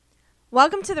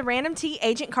Welcome to the Random Tea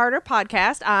Agent Carter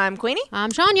podcast. I'm Queenie.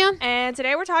 I'm Shania. And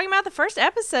today we're talking about the first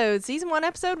episode, season 1,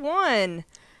 episode 1.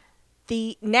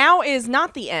 The now is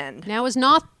not the end. Now is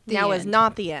not the now end. is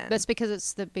not the end. That's because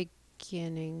it's the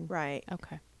beginning. Right.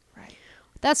 Okay. Right.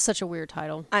 That's such a weird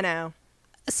title. I know.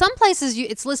 Some places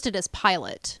it's listed as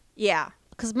pilot. Yeah.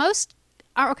 Because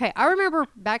I remember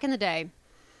back in the day,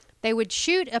 they would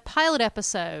shoot a pilot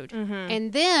episode,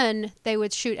 and then they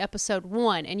would shoot episode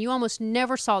 1, and you almost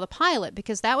never saw the pilot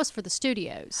because that was for the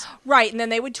studios. Right, and then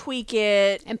they would tweak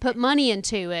it. And put money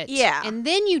into it. Yeah. And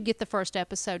then you'd get the first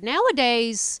episode.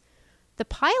 Nowadays, the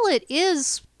pilot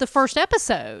is the first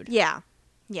episode. Yeah.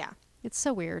 Yeah. It's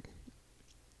so weird.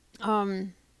 But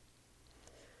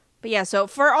yeah, so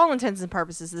for all intents and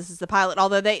purposes, this is the pilot,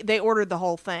 although they ordered the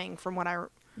whole thing from what I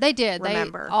They did.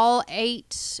 remember. All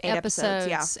eight episodes,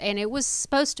 yeah. And it was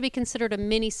supposed to be considered a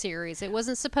mini-series. It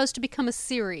wasn't supposed to become a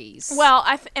series. Well,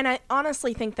 I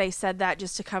honestly think they said that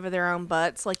just to cover their own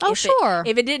butts. Like, Oh, if sure.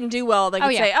 if it didn't do well, they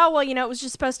could yeah. say, "Oh, well, it was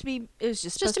just supposed to be. It was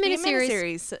just supposed a to be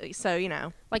miniseries. a miniseries."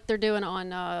 So like they're doing on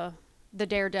the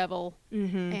Daredevil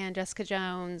and Jessica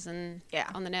Jones and Yeah.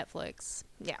 on the Netflix.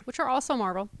 Yeah. Which are also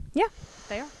Marvel. Yeah,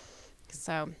 they are.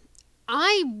 So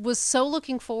I was so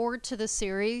looking forward to this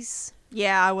series.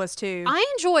 Yeah, I was too. I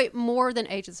enjoy it more than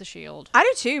Agents of S.H.I.E.L.D. I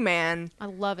do too, man. I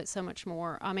love it so much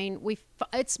more. I mean,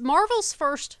 it's Marvel's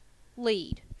first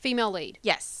female lead.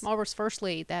 Yes. Marvel's first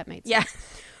lead. That made Yeah.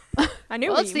 sense. I knew.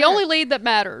 Well, what it's you the meant. only lead that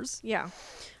matters. Yeah.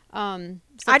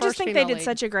 It's the I just first think they female did lead.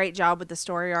 such a great job with the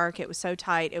story arc. It was so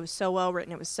tight. It was so well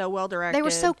written. It was so well directed. They were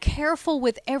so careful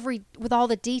with all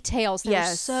the details. They were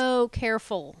Yes. so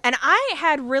careful. And I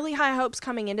had really high hopes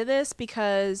coming into this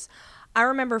because I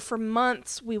remember for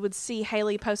months we would see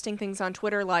Haley posting things on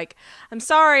Twitter like, "I'm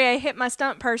sorry, I hit my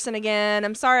stunt person again.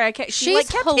 I'm sorry, I kept." She She's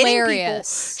kept hitting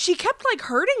hilarious. people. She kept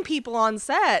hurting people on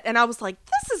set, and I was like,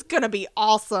 "This is gonna be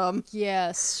awesome."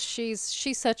 Yes, she's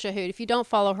such a hoot. If you don't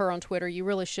follow her on Twitter, you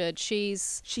really should.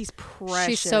 She's precious.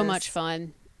 She's so much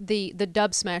fun. The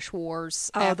Dub Smash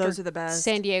Wars. Oh, after those are the best.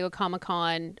 San Diego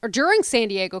Comic-Con, or during San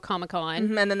Diego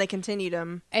Comic-Con. And then they continued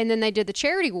them. And then they did the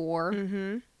Charity War.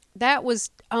 Mm-hmm. That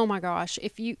was, oh my gosh.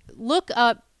 If you look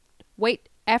up,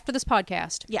 after this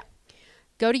podcast, Yeah.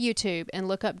 go to YouTube and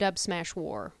look up Dub Smash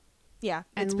War. Yeah.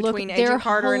 And It's look, between they're Agent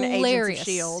Carter and Agents hilarious. of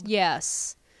S.H.I.E.L.D.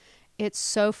 Yes. It's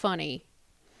so funny.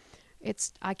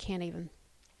 I can't even.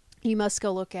 You must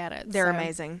go look at it. They're So,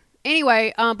 amazing.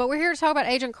 Anyway, but we're here to talk about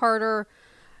Agent Carter,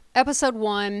 episode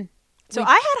 1. So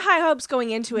I had high hopes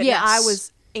going into it, Yes. and I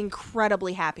was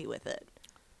incredibly happy with it.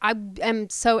 I am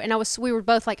so, and we were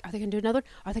both like, are they going to do another?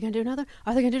 Are they going to do another?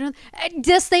 Are they going to do another? And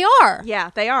yes, they are. Yeah,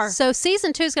 they are. So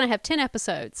season 2 is going to have 10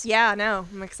 episodes Yeah, no,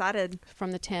 I'm excited. from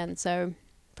the 10. So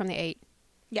from the 8.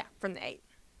 Yeah, from the 8.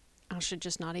 I should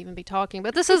just not even be talking,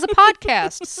 but this is a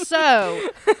podcast. So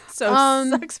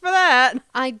Sucks for that.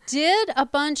 I did a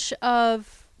bunch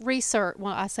of research.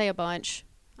 Well, I say a bunch.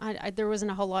 There wasn't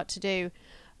a whole lot to do.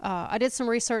 I did some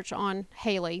research on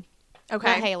Haley. Okay.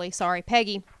 Not Haley, sorry.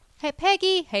 Peggy. Hey,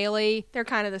 Peggy, Haley. They're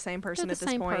kind of the same person They're at the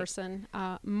this same point. person.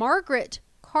 Margaret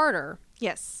Carter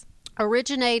Yes.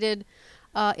 originated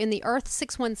in the Earth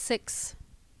 616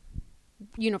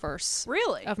 universe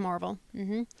Really? of Marvel.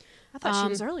 Mm-hmm. I thought she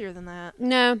was earlier than that.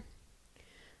 No.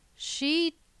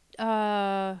 She,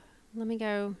 let me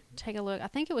go take a look. I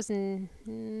think it was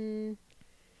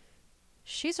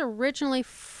she's originally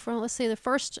from, let's see, the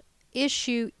first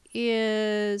issue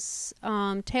is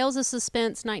Tales of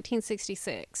Suspense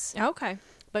 1966. Okay.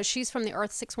 But she's from the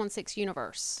Earth 616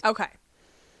 universe. Okay.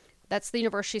 That's the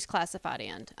universe she's classified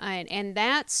in. And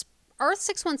that's, Earth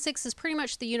 616 is pretty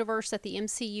much the universe that the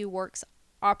MCU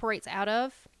operates out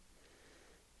of.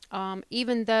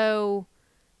 Even though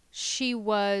she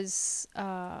was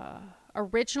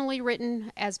originally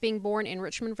written as being born in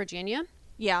Richmond, Virginia.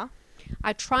 Yeah.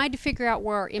 I tried to figure out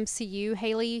where MCU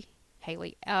Peggy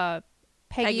is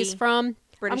Peggy. from.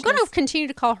 I'm going Britishness. to continue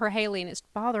to call her Haley, and it's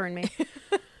bothering me.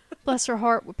 Bless her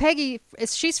heart. Peggy,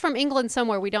 she's from England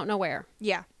somewhere. We don't know where.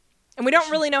 Yeah. And we don't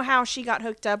really know how she got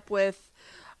hooked up with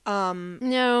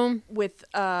No.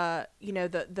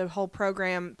 the whole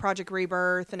program, Project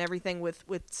Rebirth, and everything with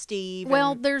Steve.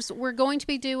 Well, and, we're going to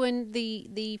be doing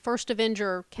the First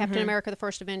Avenger, Captain America, the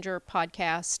First Avenger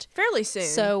podcast. fairly soon.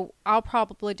 So I'll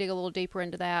probably dig a little deeper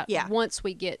into that Yeah. once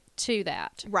we get to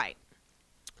that. right.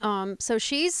 So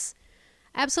she's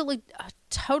absolutely,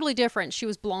 totally different. She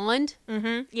was blonde.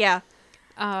 Mm-hmm. Yeah.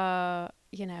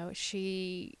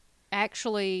 She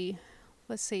actually,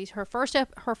 let's see, her first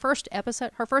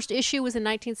issue was in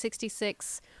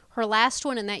 1966. Her last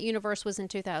one in that universe was in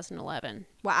 2011.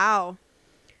 Wow.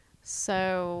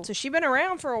 So she's been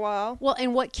around for a while. well,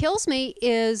 and what kills me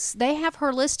is they have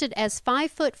her listed as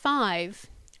 5'5"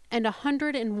 and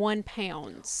 101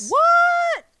 pounds.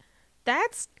 What?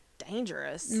 That's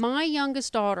dangerous. My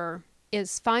youngest daughter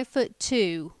is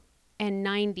 5'2" and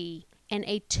 90 and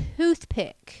a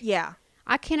toothpick. Yeah.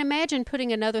 I can't imagine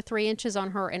putting another 3 inches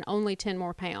on her and only 10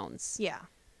 more pounds. Yeah.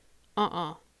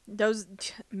 Uh-uh. Those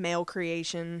male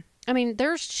creation. I mean,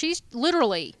 she's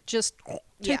literally just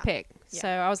toothpick. Yeah. So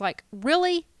I was like,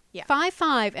 really? Yeah.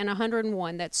 5'5" and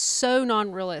 101. That's so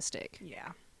non-realistic. Yeah.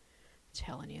 I'm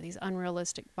telling you, these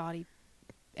unrealistic body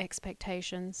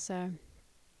expectations. So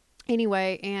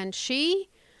anyway, and she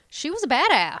was a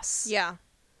badass. Yeah.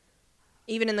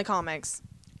 Even in the comics.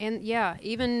 And yeah,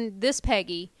 even this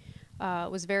Peggy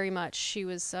was very much. She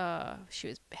was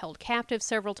held captive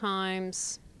several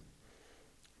times.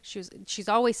 She's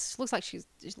always looks like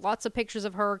there's lots of pictures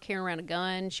of her carrying around a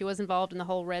gun. She was involved in the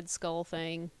whole Red Skull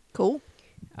thing. Cool.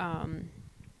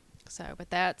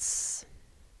 But that's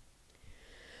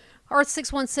Earth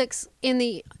 616 in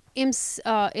the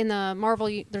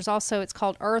Marvel. There's also it's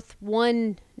called Earth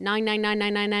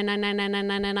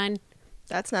 1999999999999.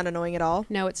 That's not annoying at all.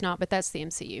 No, it's not. But that's the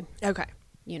MCU Okay.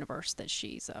 universe that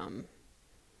she's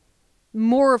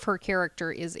more of her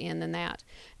character is in than that.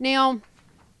 Now,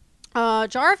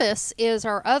 Jarvis is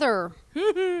our other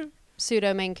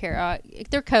pseudo main character.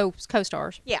 They're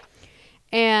co-stars. Yeah.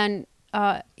 And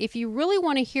if you really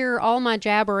want to hear all my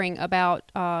jabbering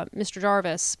about Mr.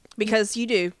 Jarvis, Because you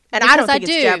do. And Because I don't think I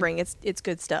it's do. jabbering. It's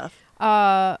good stuff.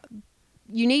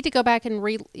 you need to go back and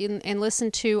and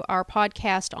listen to our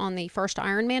podcast on the first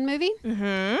Iron Man movie.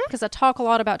 Because I talk a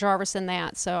lot about Jarvis in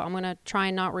that. So I'm going to try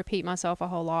and not repeat myself a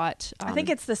whole lot. I think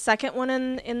it's the second one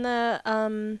in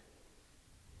the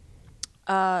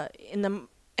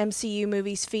MCU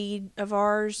movies feed of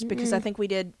ours, because I think we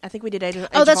did Age of Ultron.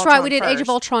 Oh, that's right. We did first. Age of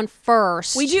Ultron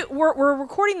first. We're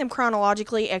recording them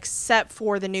chronologically, except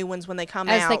for the new ones when they come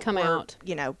out. As they come out.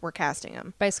 We're casting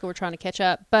them. Basically, we're trying to catch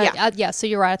up. But Yeah. so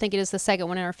you're right. I think it is the second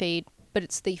one in our feed, but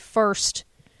it's the first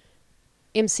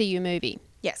MCU movie.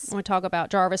 Yes. I want to talk about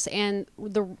Jarvis and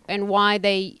why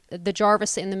the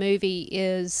Jarvis in the movie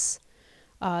is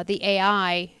the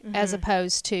AI as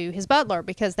opposed to his butler,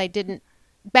 because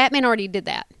Batman already did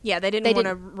that. Yeah, they didn't want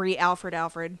to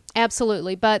Alfred.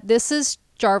 Absolutely. But this is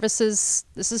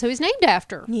this is who he's named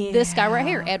after. Yeah. This guy right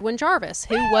here, Edwin Jarvis,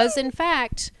 who was in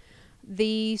fact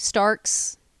the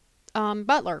Stark's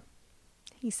butler.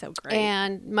 He's so great.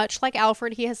 And much like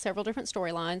Alfred, he has several different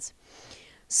storylines.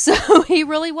 So he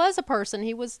really was a person.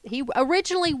 He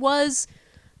originally was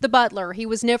the butler. He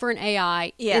was never an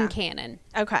AI in canon.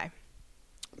 Okay.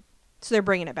 So they're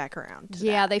bringing it back around.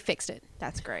 Yeah, they fixed it.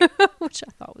 That's great. Which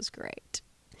I thought was great.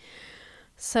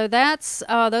 So that's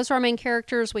those are our main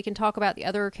characters. We can talk about the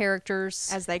other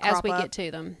characters As we get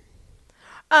to them.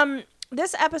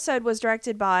 This episode was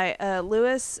directed by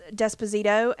Louis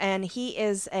D'Esposito, and he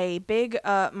is a big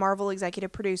Marvel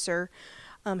executive producer.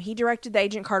 He directed the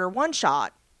Agent Carter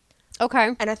one-shot.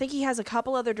 Okay. And I think he has a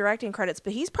couple other directing credits,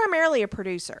 but he's primarily a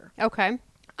producer. Okay.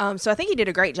 So I think he did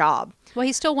a great job. Well,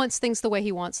 he still wants things the way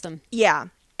he wants them. Yeah.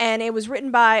 And it was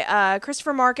written by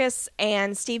Christopher Marcus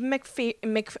and Stephen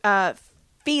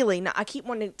McFeely. No, I keep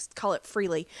wanting to call it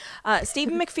Freely.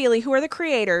 Stephen McFeely, who are the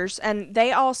creators, and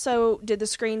they also did the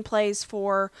screenplays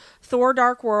for Thor: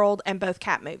 Dark World and both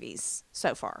Cat movies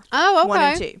so far. Oh, okay. 1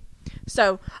 and 2.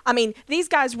 So, I mean, these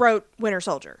guys wrote Winter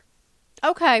Soldier.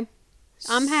 Okay.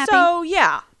 I'm happy. So,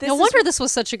 yeah. No wonder this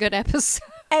was such a good episode.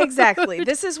 Exactly.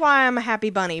 This is why I'm a happy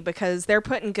bunny, because they're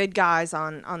putting good guys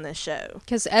on this show.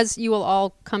 Because as you will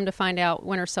all come to find out,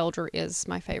 Winter Soldier is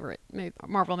my favorite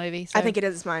Marvel movie. So. I think it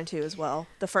is mine too as well.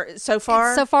 So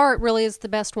far, it really is the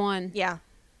best one. Yeah.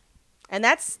 And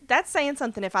that's saying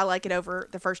something if I like it over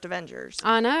the first Avengers.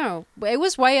 I know. It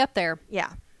was way up there.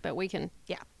 Yeah. But we can.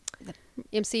 Yeah. The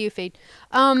MCU feed.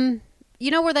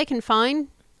 You know where they can find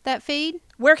that feed?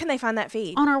 Where can they find that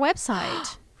feed? On our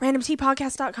website.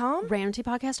 RandomTPodcast.com?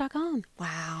 RandomTPodcast.com.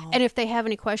 Wow. And if they have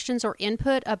any questions or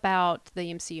input about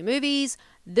the MCU movies,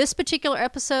 this particular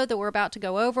episode that we're about to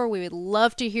go over, we would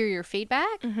love to hear your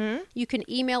feedback. Mm-hmm. You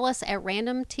can email us at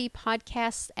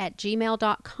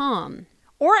randomtpodcasts@gmail.com.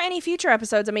 Or any future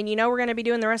episodes. I mean, we're going to be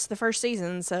doing the rest of the first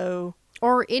season, so...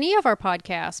 Or any of our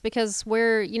podcasts, because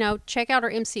we're, check out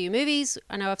our MCU movies.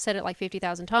 I know I've said it like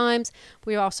 50,000 times.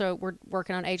 We're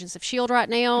working on Agents of S.H.I.E.L.D. right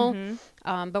now,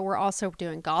 but we're also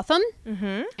doing Gotham,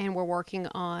 and we're working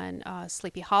on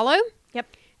Sleepy Hollow. Yep.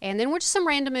 And then we're just some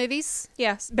random movies.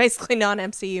 Yes, basically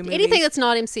non-MCU movies. Anything that's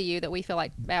not MCU that we feel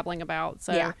like babbling about.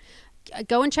 So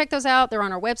go and check those out. They're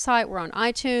on our website. We're on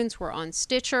iTunes. We're on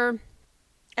Stitcher.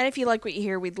 And if you like what you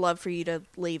hear, we'd love for you to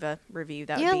leave a review.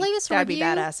 That Yeah, would be, leave us a that'd be review.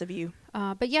 badass of you.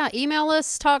 But yeah, email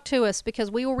us, talk to us,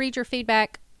 because we will read your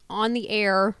feedback on the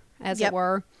air, as Yep. it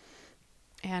were.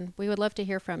 And we would love to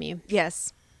hear from you.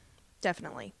 Yes,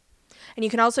 definitely. And you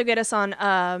can also get us on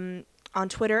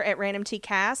Twitter at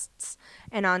randomtcasts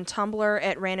and on Tumblr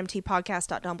at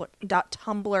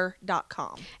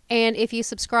randomtpodcast.tumblr.com. And if you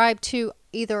subscribe to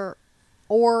either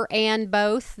and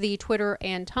both the Twitter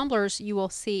and Tumblrs, you will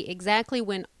see exactly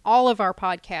when all of our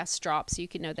podcasts drop, so you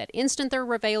can know that instant they're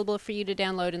available for you to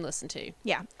download and listen to.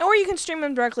 Yeah, or you can stream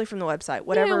them directly from the website.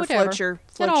 Whatever floats your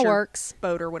It all works.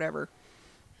 boat, or whatever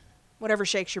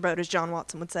shakes your boat, as John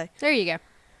Watson would say. There you go.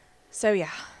 So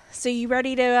yeah, so you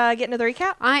ready to get into the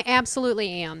recap? I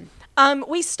absolutely am.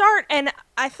 We start, and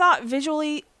I thought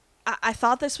visually, I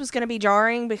thought this was going to be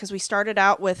jarring because we started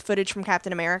out with footage from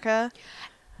Captain America.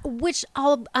 Which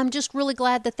I'm just really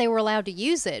glad that they were allowed to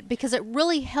use it, because it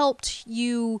really helped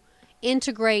you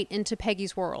integrate into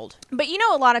Peggy's world. But you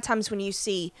know, a lot of times when you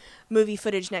see movie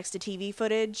footage next to TV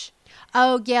footage,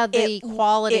 Oh, yeah, the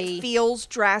quality. it feels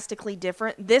drastically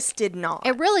different. This did not.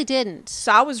 It really didn't.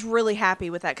 So I was really happy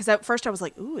with that, because at first I was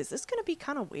like, ooh, is this going to be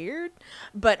kind of weird?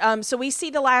 But so we see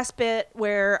the last bit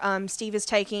where Steve is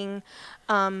taking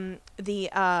the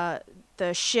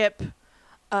ship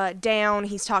down.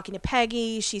 He's talking to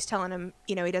Peggy. She's telling him,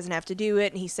 he doesn't have to do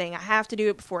it. And he's saying, I have to do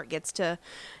it before it gets to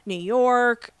New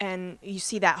York. And you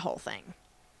see that whole thing.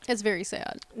 It's very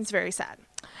sad. It's very sad.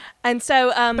 And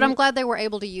so... But I'm glad they were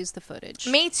able to use the footage.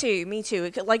 Me too.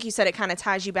 Like you said, it kind of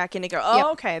ties you back in to go, oh, Yep.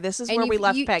 okay, this is And where we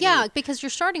left Peggy. Yeah, because you're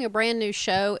starting a brand new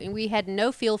show, and we had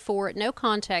no feel for it, no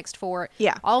context for it.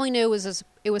 Yeah. All we knew was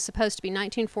it was supposed to be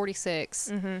 1946.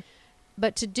 Mm-hmm.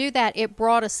 But to do that, it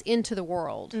brought us into the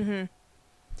world. Mm-hmm.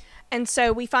 And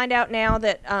so we find out now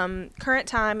that current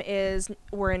time is,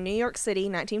 we're in New York City,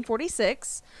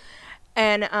 1946.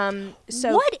 And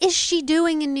so... What is she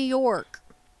doing in New York?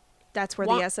 That's where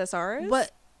Wha- the SSR is?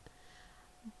 What?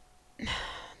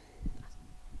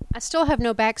 I still have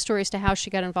no backstory as to how she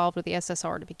got involved with the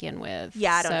SSR to begin with.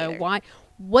 Yeah, I don't So either. why?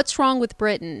 What's wrong with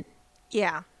Britain?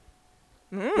 Yeah.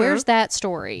 Where's that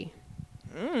story?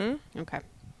 Mm-hmm. Okay,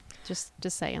 just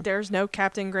saying. There's no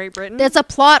Captain Great Britain? It's a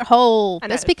plot hole. I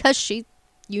know. That's because she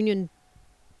Union.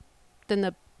 Then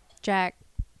the Jack,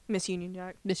 Miss Union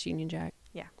Jack. Miss Union Jack.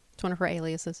 Yeah. It's one of her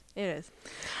aliases. It is.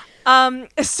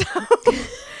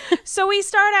 So we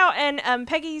start out, and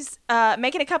Peggy's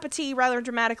making a cup of tea rather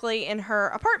dramatically in her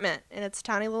apartment, and it's a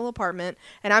tiny little apartment,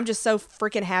 and I'm just so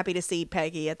freaking happy to see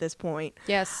Peggy at this point.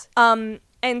 Yes.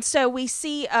 And so we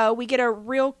see, we get a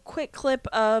real quick clip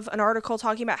of an article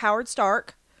talking about Howard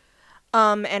Stark,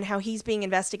 and how he's being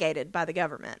investigated by the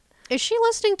government. Is she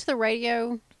listening to the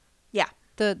radio? Yeah.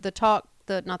 Not the talk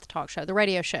show, the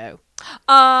radio show.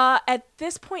 At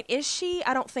this point, is she?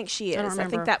 I don't think she is. I don't I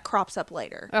remember. think that crops up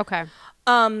later. Okay.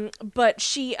 But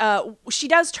she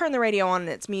does turn the radio on and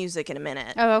it's music in a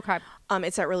minute. Oh, okay.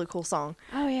 It's that really cool song.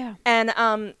 Oh, yeah.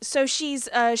 And so she's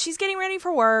getting ready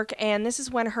for work, and this is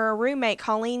when her roommate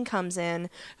Colleen comes in,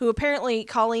 who apparently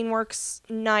Colleen works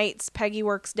nights, Peggy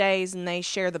works days, and they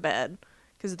share the bed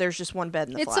because there's just one bed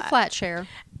in the flat. It's a flat share.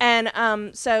 And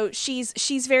so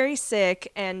she's very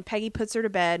sick, and Peggy puts her to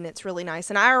bed, and it's really nice.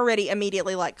 And I already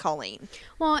immediately like Colleen.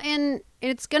 Well, and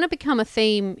it's going to become a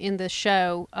theme in the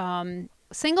show.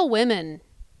 Single women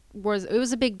was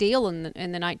a big deal in the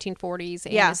 1940s.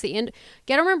 And Yeah. it's the end.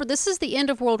 Got to remember, this is the end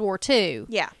of World War II.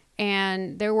 Yeah.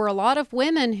 And there were a lot of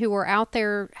women who were out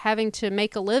there having to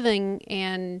make a living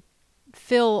and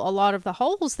fill a lot of the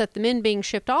holes that the men being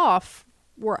shipped off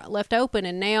were left open.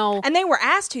 And now, And they were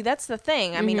asked to. That's the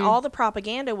thing. I mean, all the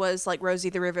propaganda was like Rosie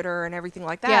the Riveter and everything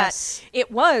like that. Yes.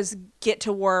 It was get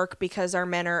to work because our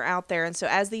men are out there. And so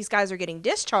as these guys are getting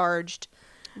discharged.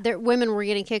 women were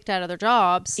getting kicked out of their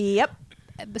jobs. Yep.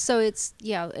 So it's,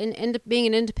 yeah, and being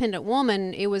an independent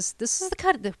woman, we're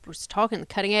talking the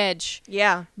cutting edge.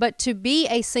 Yeah. But to be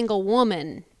a single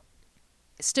woman,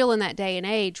 still in that day and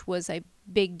age, was a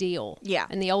big deal. Yeah.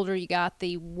 And the older you got,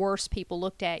 the worse people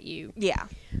looked at you. Yeah.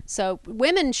 So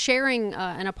women sharing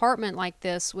an apartment like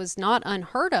this was not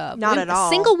unheard of. Not at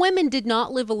all. Single women did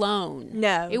not live alone.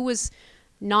 No. It was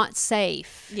not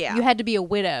safe. Yeah. You had to be a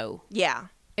widow Yeah.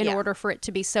 in Yeah. order for it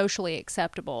to be socially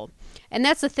acceptable. And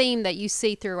that's a theme that you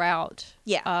see throughout.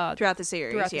 Throughout the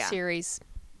series. Throughout yeah. the series.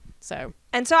 So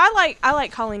And so I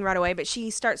like Colleen right away, but she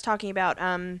starts talking about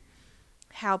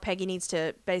how Peggy needs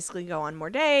to basically go on more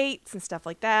dates and stuff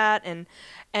like that,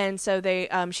 and so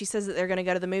she says that they're going to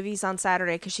go to the movies on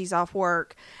Saturday because she's off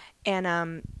work,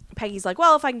 and Peggy's like,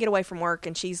 well, if I can get away from work,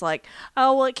 and she's like,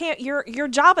 oh, well, it can't. Your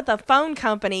job at the phone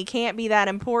company can't be that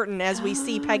important. As we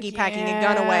see Peggy packing a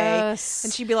gun away,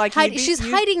 and she'd be like, she's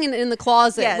hiding in the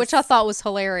closet, Yes. which I thought was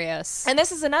hilarious. And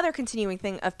this is another continuing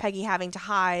thing of Peggy having to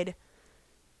hide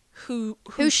who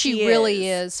she really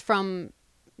is from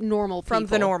normal people. from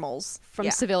the normals, from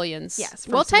civilians. Yes.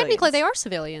 From Well, technically civilians. they are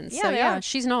civilians. Yeah, so they yeah, are.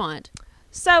 she's not.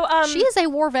 So She is a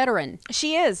war veteran.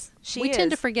 She is. We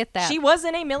tend to forget that. She was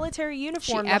in a military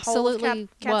uniform. She absolutely the whole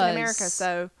of Captain America.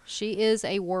 So she is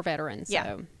a war veteran. So.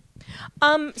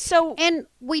 yeah. So and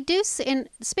we do see, and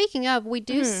speaking of, we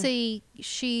do see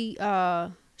she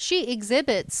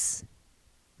exhibits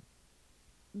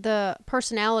the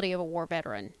personality of a war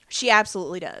veteran. she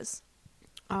absolutely does.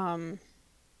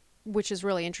 Which is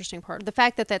really interesting part. The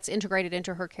fact that that's integrated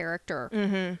into her character.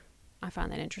 Mm-hmm. I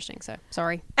find that interesting. So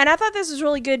sorry. And I thought this was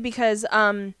really good because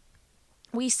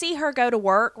we see her go to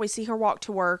work. We see her walk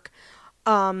to work.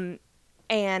 And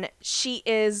she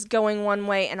is going one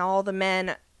way, and all the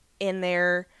men in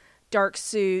their dark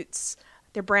suits,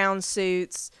 their brown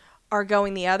suits, are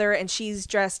going the other. And she's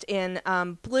dressed in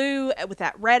blue with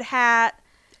that red hat.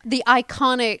 The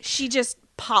iconic She just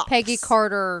pops. Peggy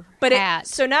Carter But hat.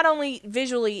 so not only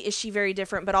visually is she very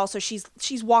different, but also she's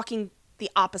walking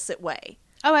the opposite way.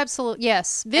 Oh, absolutely.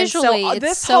 Yes. And Visually, so, it's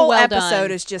this so whole well episode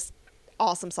done. is just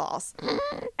awesome sauce.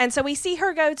 And so we see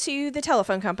her go to the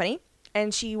telephone company,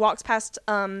 and she walks past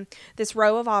this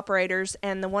row of operators,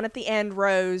 and the one at the end,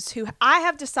 Rose, who I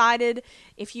have decided,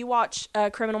 if you watch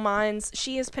Criminal Minds,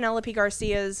 she is Penelope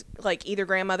Garcia's like either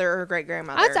grandmother or great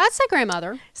grandmother. I'd say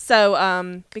grandmother.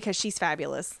 So because she's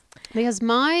fabulous. Because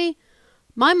my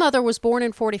mother was born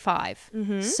in 45.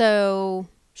 Mm-hmm. So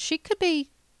she could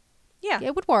be, Yeah.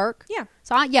 it would work. Yeah.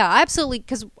 So absolutely.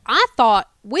 Because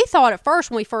we thought at first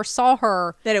when we first saw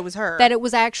her That it was her. that it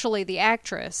was actually the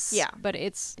actress. Yeah. But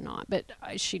it's not. But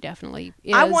she definitely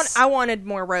is. I wanted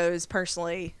more Rose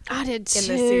personally. I did too. In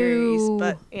the series,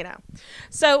 but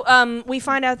so we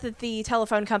find out that the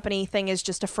telephone company thing is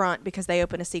just a front because they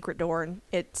open a secret door, and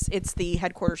it's the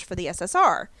headquarters for the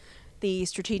SSR, the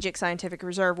Strategic Scientific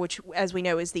Reserve, which, as we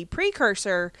know, is the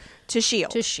precursor to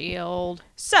SHIELD.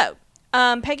 So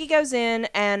Peggy goes in,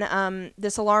 and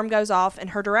this alarm goes off, and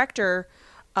her director,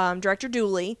 Director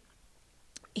Dooley,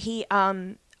 he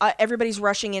everybody's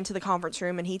rushing into the conference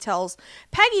room, and he tells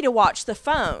Peggy to watch the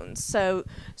phones so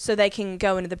they can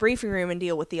go into the briefing room and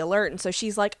deal with the alert. And so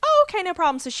she's like, oh, okay, no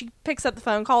problem. So she picks up the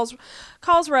phone, calls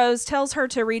Rose, tells her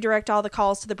to redirect all the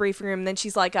calls to the briefing room. And then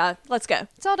she's like, let's go.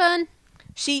 It's all done.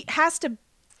 She has to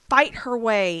fight her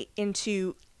way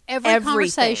into Every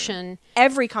conversation.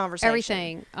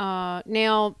 Everything.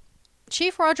 Now,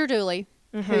 Chief Roger Dooley,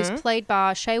 who's played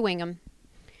by Shea Wingham,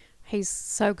 he's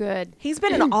so good. He's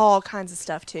been in all kinds of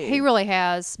stuff, too. He really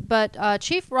has. But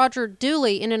Chief Roger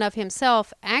Dooley, in and of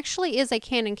himself, actually is a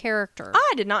canon character.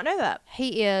 I did not know that.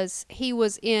 He is. He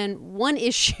was in one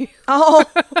issue. Oh.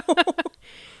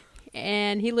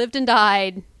 And he lived and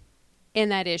died in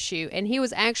that issue. And he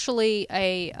was actually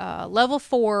a level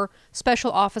 4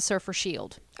 special officer for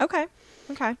S.H.I.E.L.D. Okay.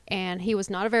 And he was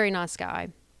not a very nice guy.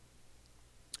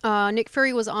 Nick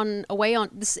Fury was away on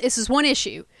this is one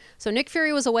issue. So Nick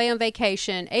Fury was away on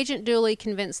vacation. Agent Dooley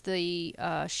convinced the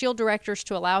S.H.I.E.L.D. directors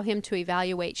to allow him to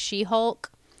evaluate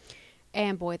She-Hulk.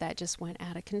 And boy, that just went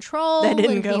out of control. That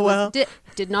didn't go well.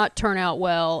 Did not turn out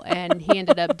well, and he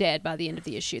ended up dead by the end of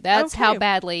the issue. That's how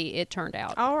badly it turned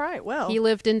out. All right, well. He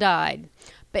lived and died.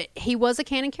 But he was a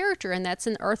canon character, and that's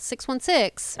in Earth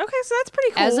 616. Okay, so that's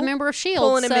pretty cool. As a member of S.H.I.E.L.D.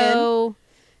 Pulling him so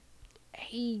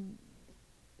he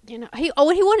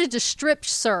wanted to strip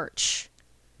search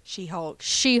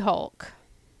She-Hulk.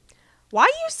 Why are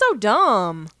you so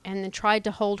dumb? And then tried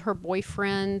to hold her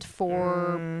boyfriend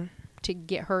to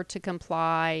get her to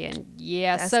comply. And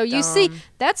That's so you dumb. see,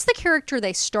 that's the character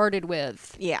they started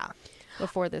with. Yeah.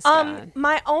 Before this guy.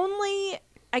 My only,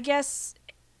 I guess,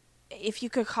 if you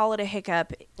could call it a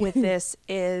hiccup with this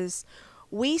is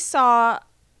we saw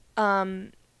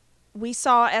the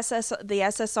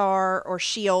SSR or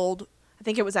SHIELD. I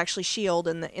think it was actually SHIELD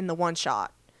in the one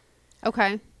shot.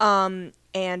 Okay.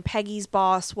 And Peggy's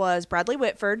boss was Bradley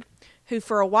Whitford, who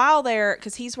for a while there,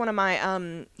 because he's one of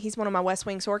my West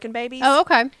Wing Sorkin babies. Oh,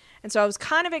 okay. And so I was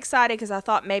kind of excited because I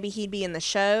thought maybe he'd be in the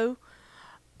show.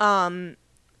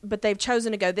 But they've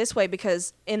chosen to go this way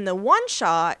because in the one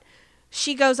shot,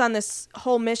 she goes on this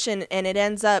whole mission and it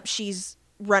ends up she's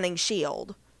running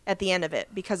S.H.I.E.L.D. at the end of it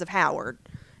because of Howard.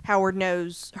 Howard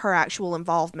knows her actual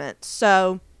involvement.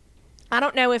 So I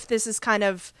don't know if this is kind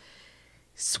of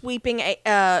sweeping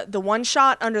the one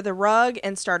shot under the rug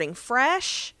and starting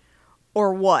fresh,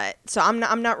 or what. So I'm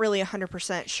not really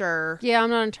 100% sure. Yeah, I'm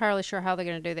not entirely sure how they're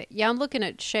going to do that. Yeah, I'm looking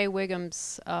at Shea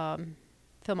Wiggum's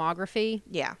filmography.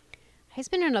 Yeah. He's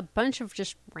been in a bunch of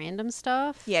just random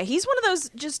stuff. Yeah, he's one of those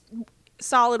just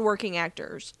solid working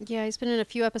actors. Yeah, he's been in a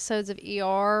few episodes of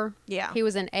ER. Yeah. He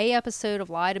was in a episode of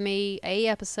Lie to Me, a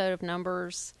episode of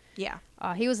Numbers. Yeah.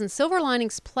 He was in Silver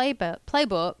Linings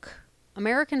Playbook,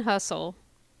 American Hustle,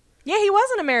 Yeah, he was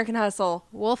in American Hustle.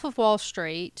 Wolf of Wall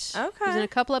Street. Okay. He was in a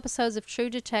couple episodes of True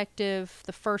Detective,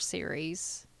 the first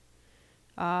series.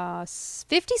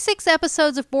 56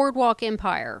 episodes of Boardwalk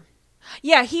Empire.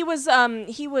 Yeah, he was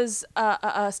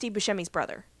Steve Buscemi's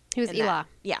brother. He was in Eli. that.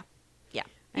 Yeah. Yeah.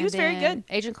 He And was very then good.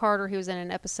 Agent Carter, he was in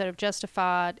an episode of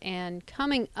Justified. And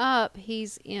coming up,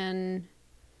 he's in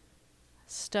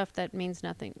stuff that means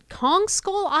nothing. Kong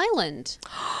Skull Island.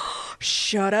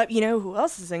 Shut up. You know who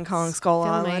else is in Kong Skull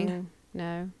Island? Filming.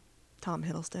 No. Tom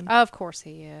Hiddleston. Of course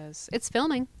he is. It's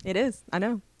filming It is. I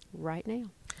know. right now.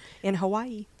 In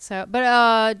Hawaii. So,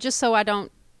 but just so I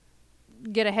don't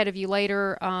get ahead of you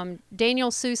later,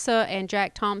 Daniel Sousa and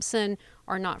Jack Thompson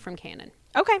are not from canon.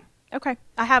 Okay. Okay.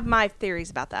 I have my theories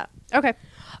about that. Okay.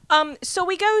 So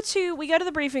we go to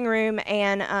the briefing room,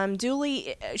 and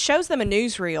Dooley shows them a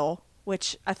newsreel,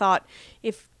 which I thought,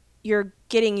 if you're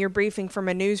getting your briefing from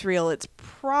a newsreel, it's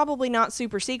probably not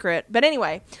super secret. But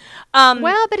anyway,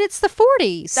 Well, but it's the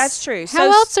 40s. That's true.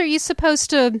 How else are you supposed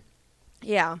to?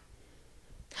 yeah.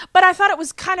 But I thought it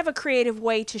was kind of a creative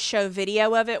way to show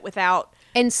video of it without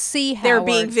And see how there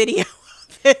being video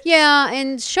of it, Yeah,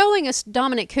 and showing us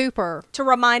Dominic Cooper. to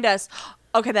remind us,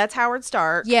 okay, that's Howard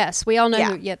Stark. Yes, we all know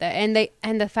Yeah. who. Yeah,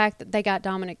 and the fact that they got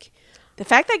Dominic. The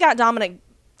fact they got Dominic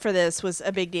for this was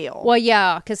a big deal. Well,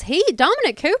 yeah, because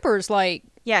Dominic Cooper's like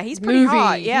Yeah, he's pretty movie.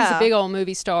 hot. Yeah. He's a big old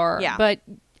movie star. Yeah. But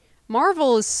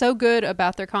Marvel is so good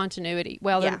about their continuity.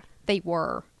 Well, Yeah. they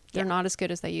were. They're Yeah. not as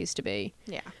good as they used to be.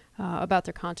 Yeah. About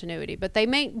their continuity, but they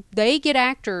get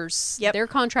actors. Yep. They're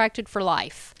contracted for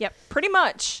life. Yep, pretty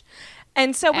much.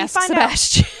 And so we Ask find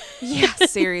Sebastian. out. Yeah,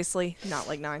 seriously, not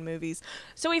like 9 movies.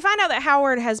 So we find out that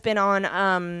Howard has been on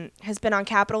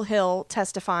Capitol Hill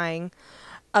testifying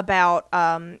about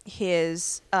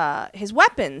his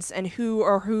weapons and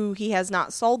who he has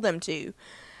not sold them to.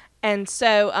 And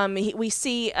so we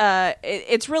see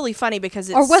it's really funny because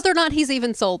it's or whether or not he's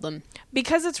even sold them.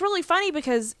 because it's really funny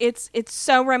because it's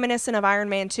so reminiscent of Iron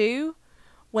Man 2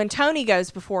 when Tony goes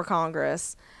before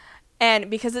Congress. And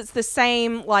because it's the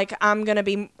same, like,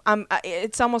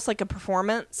 it's almost like a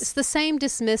performance. It's the same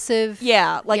dismissive.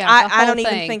 Yeah, like, the I whole don't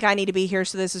even thing. think I need to be here,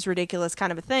 so this is ridiculous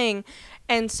kind of a thing.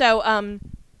 And so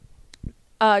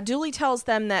Dooley tells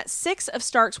them that 6 of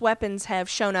Stark's weapons have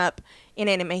shown up in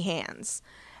enemy hands.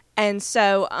 And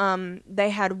so they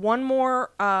had one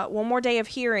more day of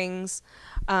hearings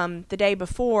the day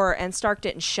before, and Stark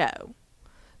didn't show.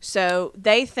 So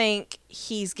they think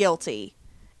he's guilty.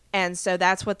 And so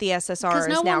that's what the SSR Because is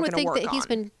no now one going would to think work that he's on.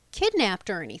 been kidnapped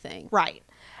or anything. Right.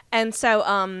 And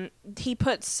so he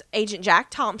puts Agent Jack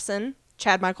Thompson,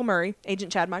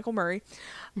 Agent Chad Michael Murray,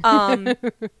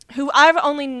 who I've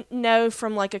only know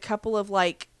from like a couple of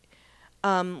like,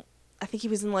 I think he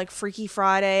was in like Freaky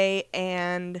Friday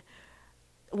and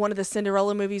one of the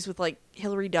Cinderella movies with like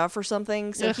Hilary Duff or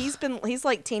something. So Ugh. he's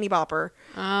like teeny bopper.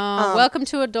 Oh, welcome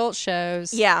to adult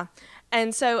shows. Yeah.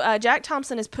 And so Jack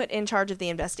Thompson is put in charge of the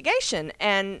investigation,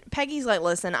 and Peggy's like,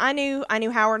 "Listen, I knew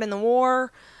Howard in the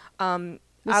war.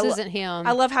 This isn't him.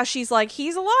 I love how she's like,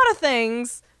 he's a lot of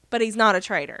things, but he's not a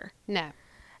traitor." No.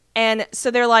 And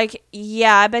so they're like,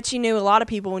 "Yeah, I bet you knew a lot of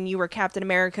people when you were Captain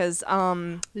America's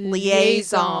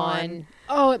liaison."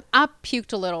 Oh, I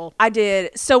puked a little. I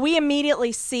did. So we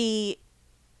immediately see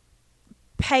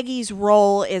Peggy's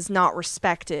role is not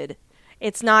respected.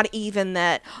 It's not even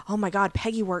that, oh my God,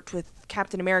 Peggy worked with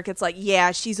Captain America. It's like,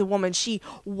 yeah, she's a woman. She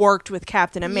worked with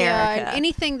Captain America. Yeah, and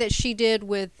anything that she did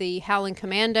with the Howling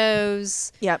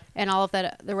Commandos Yep. and all of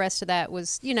that, the rest of that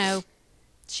was,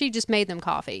 she just made them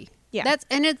coffee. Yeah.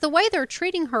 The way they're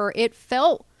treating her, it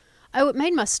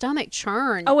made my stomach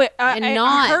churn. Oh, it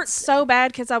knots. hurt so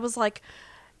bad because I was like,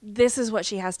 this is what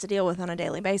she has to deal with on a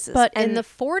daily basis. But in And the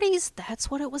 40s, that's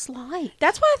what it was like.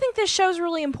 that's why I think this show's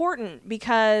really important,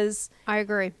 because I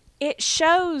agree. it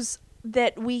shows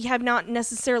that we have not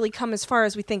necessarily come as far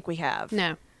as we think we have.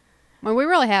 No. Well, we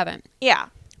really haven't. Yeah.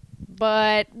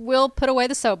 But we'll put away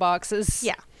the soapboxes.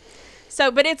 Yeah.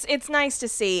 So, but it's nice to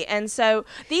see. And so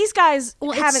these guys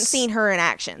Well, haven't it's- seen her in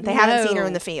action. They haven't seen her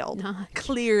in No, the field. not.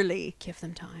 Clearly. Give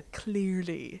them time.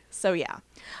 Clearly. So, yeah.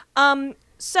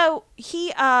 So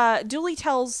he, Dooley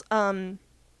tells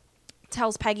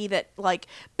Peggy that, like,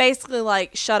 basically,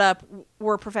 like, shut up,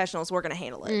 we're professionals, we're going to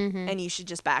handle it, and you should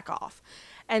just back off.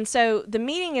 And so the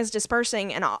meeting is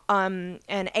dispersing, and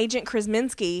Agent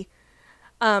Krasinski,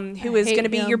 who is going to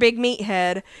be your big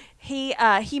meathead,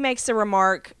 he makes the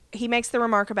remark. He makes the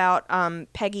remark about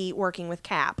Peggy working with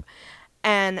Cap,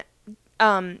 and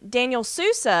Daniel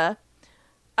Sousa,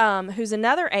 who's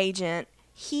another agent,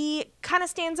 he kind of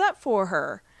stands up for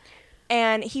her,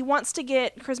 and he wants to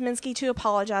get Krasinski to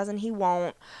apologize, and he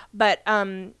won't. But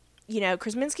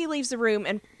Krasinski leaves the room,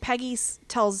 and Peggy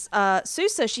tells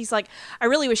Sousa, she's like, "I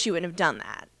really wish you wouldn't have done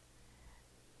that,"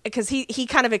 because he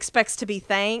kind of expects to be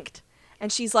thanked,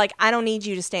 and she's like, "I don't need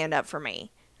you to stand up for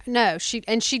me." No, she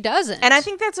doesn't. And I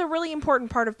think that's a really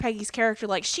important part of Peggy's character.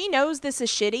 Like, she knows this is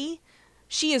shitty.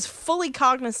 She is fully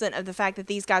cognizant of the fact that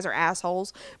these guys are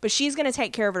assholes, but she's going to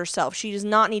take care of herself. She does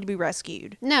not need to be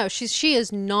rescued. No, she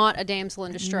is not a damsel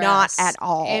in distress. Not at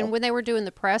all. And when they were doing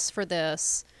the press for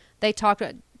this, they talked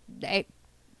about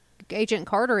Agent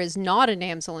Carter is not a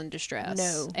damsel in distress.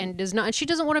 No. And does not. And she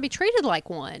doesn't want to be treated like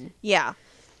one. Yeah.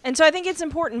 And so I think it's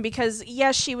important because,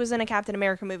 yes, she was in a Captain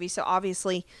America movie, so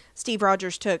obviously Steve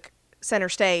Rogers took center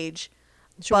stage,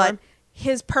 Sure. but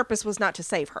his purpose was not to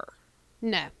save her.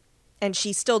 No. And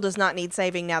she still does not need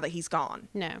saving now that he's gone.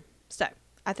 No. So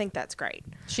I think that's great.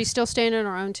 She's still standing on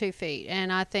her own 2 feet.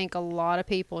 And I think a lot of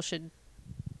people should.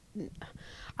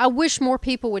 I wish more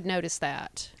people would notice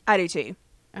that. I do too.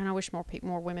 And I wish more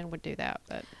women would do that.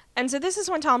 But And so this is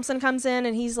when Thompson comes in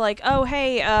and he's like, "Oh,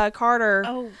 hey, Carter."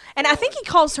 Oh, and I think he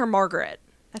calls her Margaret.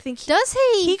 I think does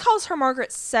he? He calls her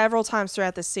Margaret several times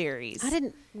throughout the series. I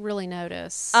didn't really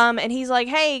notice. And he's like,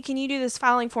 "Hey, can you do this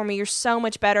filing for me? You're so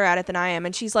much better at it than I am."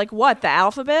 And she's like, "What? The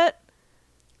alphabet?"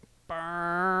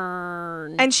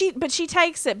 Burn. And she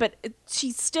takes it, but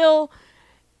she's still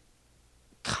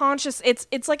conscious.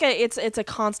 It's a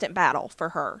constant battle for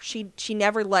her. She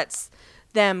never lets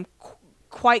them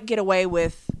quite get away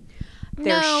with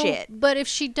their shit. But if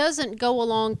she doesn't go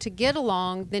along to get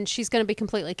along, then she's going to be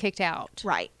completely kicked out.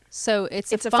 Right. So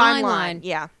it's a fine fine line.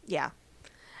 Yeah, yeah.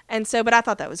 And so, but I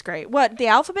thought that was great. What, the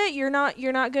alphabet? You're not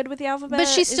good with the alphabet? But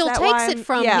she still takes it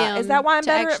from him. Is that why I'm to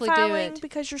better at actually do filing? it.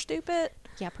 Because you're stupid?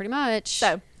 Yeah, pretty much.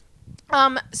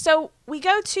 So we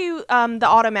go to the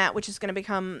automat, which is going to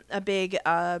become a big.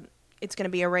 It's going to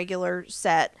be a regular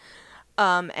set.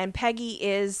 And Peggy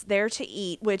is there to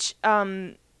eat, which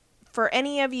for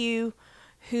any of you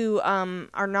who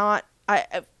are not,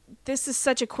 this is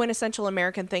such a quintessential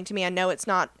American thing to me. I know it's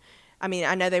not. I mean,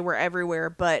 I know they were everywhere,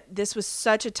 but this was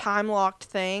such a time-locked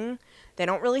thing. They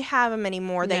don't really have them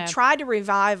anymore. No. They tried to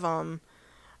revive them,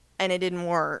 and it didn't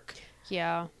work.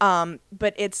 Yeah.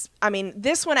 But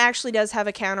this one actually does have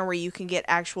a counter where you can get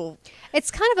actual.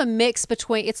 It's kind of a mix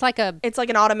between. It's like an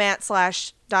automat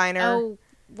 / diner. Oh,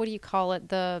 what do you call it?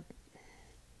 The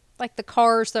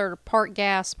cars that are part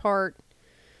gas, part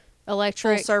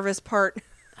electric, Full service part.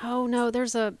 Oh no,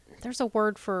 there's a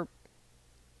word for.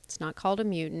 It's not called a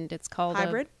mutant. It's called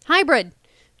hybrid. Hybrid.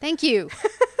 Thank you.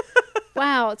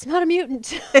 Wow, it's not a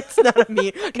mutant. It's not a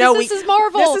mutant. No, this is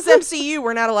Marvel. This is MCU.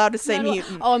 We're not allowed to say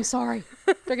mutant. Oh, I'm sorry.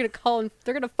 They're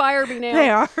gonna fire me now. They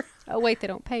are. Oh wait, they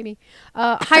don't pay me.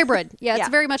 Hybrid. Yeah, it's Yeah.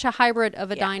 very much a hybrid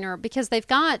of a diner because they've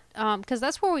got because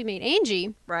that's where we meet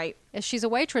Angie. Right. She's a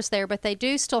waitress there, but they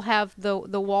do still have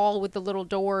the wall with the little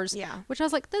doors. Yeah. Which I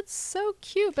was like, that's so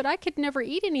cute, but I could never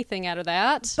eat anything out of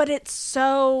that. But it's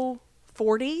so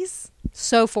 40s.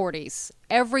 So 40s.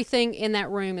 Everything in that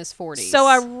room is 40s. So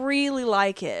I really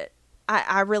like it.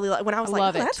 I really like when I was like,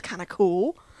 love oh, it. that's kind of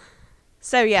cool.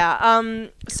 So yeah.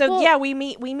 We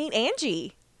meet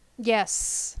Angie.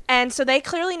 Yes. And so they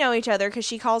clearly know each other because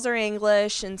she calls her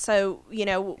English, and so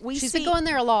She's been going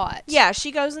there a lot. Yeah,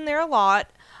 she goes in there a lot.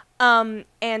 And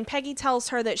Peggy tells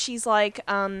her that she's like,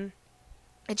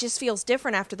 it just feels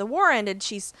different after the war ended.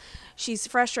 She's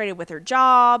frustrated with her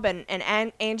job, and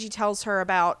Angie tells her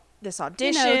about this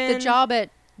audition. The job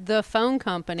at the phone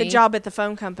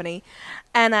company.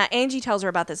 And Angie tells her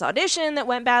about this audition that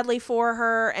went badly for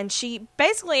her, and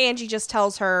Angie just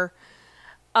tells her,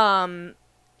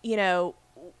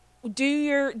 do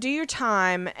your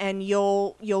time and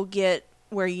you'll get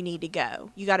where you need to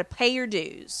go. You got to pay your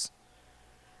dues.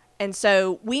 And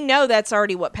so we know that's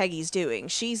already what Peggy's doing.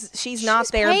 She's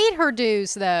not there. Paid her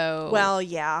dues though. Well,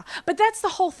 yeah, but that's the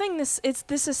whole thing. This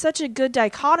is such a good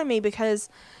dichotomy because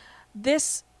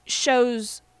this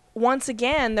shows once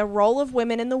again the role of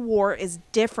women in the war is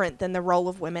different than the role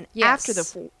of women after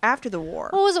the war.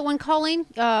 What was it when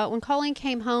Colleen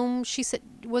came home? She said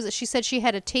she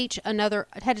had to teach a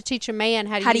man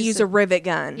how to use a rivet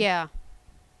gun. Yeah.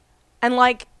 And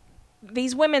like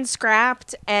these women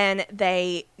scrapped and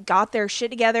they got their shit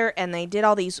together and they did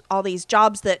all these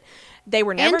jobs that they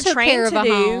were never trained to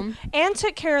do, and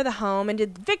took care of the home and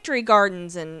did victory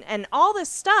gardens and all this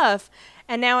stuff.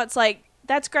 And now it's like,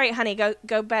 that's great, honey.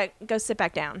 Go back. Go sit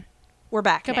back down. We're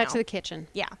back. Go now. back to the kitchen.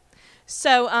 Yeah.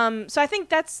 So I think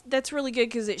that's really good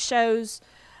because it shows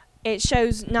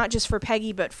not just for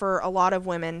Peggy but for a lot of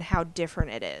women how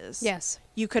different it is. Yes.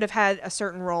 You could have had a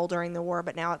certain role during the war,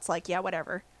 but now it's like, yeah,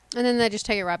 whatever. And then they just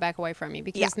take it right back away from you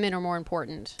because men are more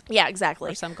important. Yeah,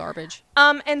 exactly. Or some garbage.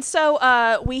 And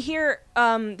so we hear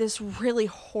this really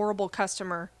horrible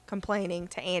customer complaining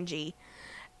to Angie.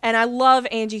 And I love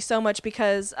Angie so much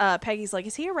because Peggy's like,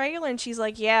 is he a regular? And she's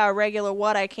like, yeah, a regular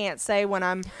what? I can't say when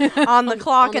I'm on the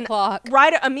clock. On the clock.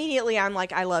 Right immediately, I'm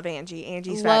like, I love Angie.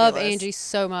 Angie's love fabulous. Angie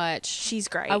so much. She's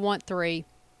great. I want 3.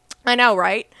 I know,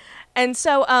 right? And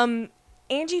so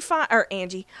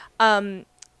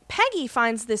Peggy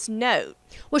finds this note.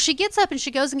 Well, she gets up and she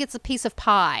goes and gets a piece of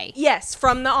pie. Yes,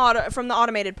 from the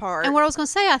automated part. And what I was going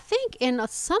to say, I think in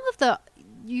some of the,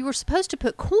 you were supposed to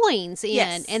put coins in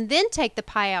Yes. and then take the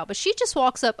pie out, but she just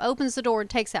walks up, opens the door, and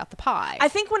takes out the pie. I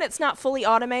think when it's not fully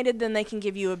automated, then they can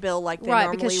give you a bill like they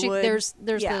normally because would.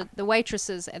 there's Yeah. the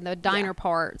waitresses and the diner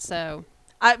part. So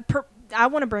I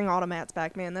want to bring automats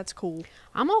back, man. That's cool.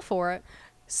 I'm all for it.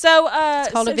 So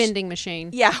It's called a vending machine.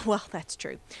 Yeah, well, that's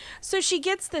true. So she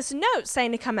gets this note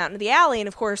saying to come out into the alley, and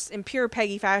of course, in pure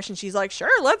Peggy fashion, she's like,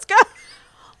 "Sure, let's go."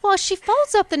 Well, she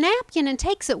folds up the napkin and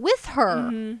takes it with her.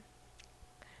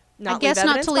 Mm-hmm. I guess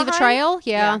not to leave a trail.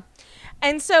 Yeah.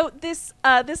 And so this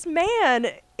man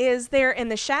is there in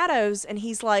the shadows, and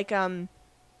he's like,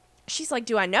 she's like,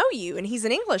 "Do I know you?" And he's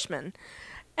an Englishman.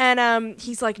 And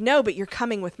he's like, "No, but you're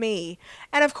coming with me."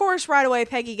 And of course, right away,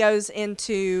 Peggy goes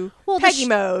into Peggy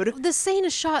mode. The scene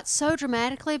is shot so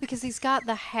dramatically because he's got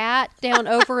the hat down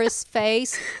over his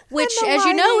face, which, as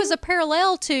you know, is a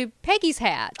parallel to Peggy's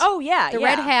hat. Oh yeah, the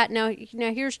red hat. Now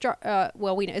here's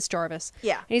well, we know it's Jarvis.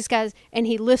 Yeah, and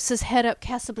he lifts his head up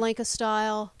Casablanca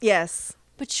style. Yes,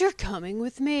 but you're coming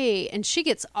with me, and she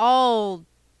gets all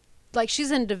like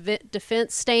she's in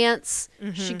defense stance.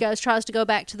 Mm-hmm. She tries to go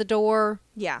back to the door.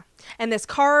 Yeah, and this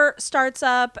car starts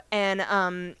up,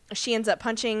 and she ends up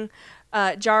punching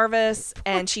Jarvis,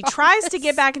 and she tries to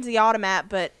get back into the automat,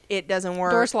 but it doesn't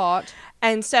work. Door's locked.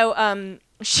 And so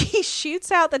she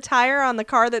shoots out the tire on the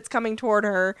car that's coming toward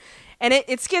her, and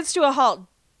it skids to a halt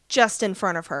just in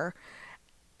front of her.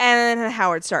 And then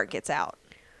Howard Stark gets out.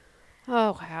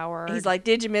 Oh, Howard. He's like,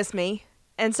 "Did you miss me?"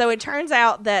 And so it turns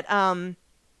out that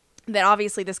that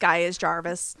obviously this guy is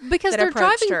Jarvis. Because they're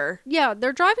driving her. Yeah,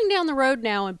 they're driving down the road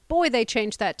now, and boy, they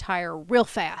changed that tire real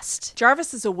fast.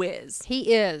 Jarvis is a whiz.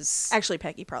 He is. Actually,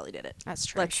 Peggy probably did it. That's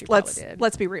true.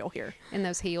 Let's be real here. In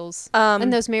those heels.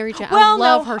 And those Mary Jane. Well, I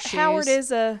love her shoes. Howard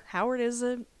is a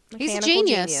he's a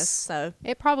genius. So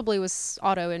it probably was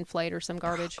auto inflate or some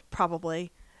garbage.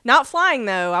 Probably. Not flying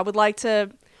though. I would like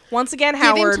to once again,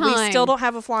 Howard, we still don't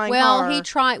have a flying car. Well, he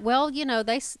tried. Well, he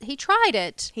tried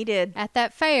it. He did. At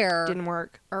that fair. Didn't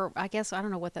work. Or I guess, I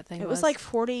don't know what that thing was. It was like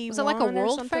 41. Was it like a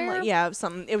World Fair? Yeah,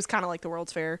 it was kind of like the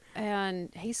World's Fair. And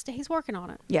he's working on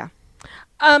it. Yeah.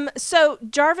 So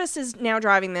Jarvis is now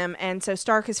driving them, and so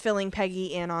Stark is filling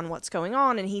Peggy in on what's going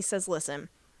on, and he says, "Listen,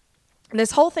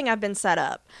 this whole thing I've been set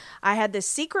up. I had this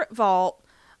secret vault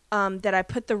that I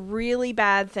put the really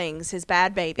bad things, his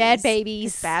bad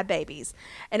babies,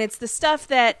 and it's the stuff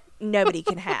that nobody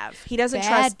can have. He doesn't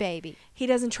He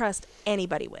doesn't trust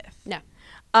anybody with. No.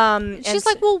 She's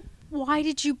like, well, why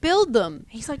did you build them?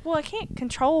 He's like, well, I can't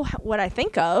control what I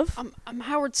think of. I'm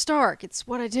Howard Stark. It's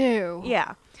what I do.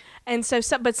 Yeah. And so,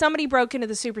 but somebody broke into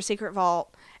the super secret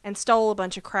vault and stole a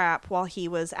bunch of crap while he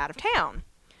was out of town.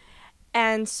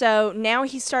 And so now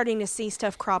he's starting to see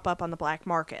stuff crop up on the black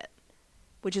market,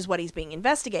 which is what he's being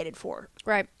investigated for.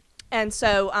 Right. And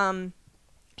so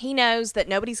he knows that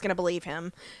nobody's going to believe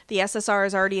him. The SSR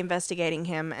is already investigating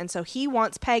him. And so he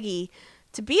wants Peggy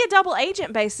to be a double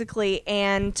agent, basically,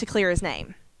 and to clear his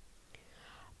name.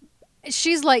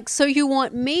 She's like, so you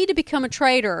want me to become a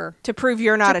traitor? To prove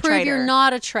you're not a traitor. To prove you're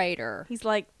not a traitor. He's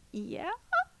like, yeah.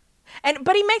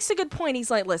 But he makes a good point.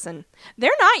 He's like, listen, they're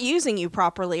not using you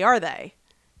properly, are they?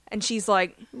 And she's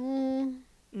like,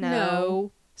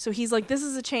 no. So he's like, this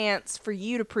is a chance for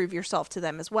you to prove yourself to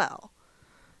them as well.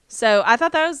 So I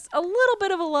thought that was a little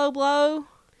bit of a low blow.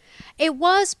 It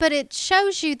was, but it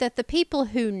shows you that the people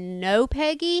who know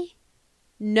Peggy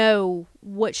know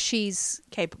what she's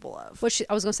capable of.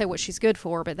 I was going to say what she's good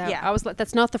for, but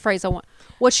that's not the phrase I want.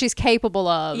 What she's capable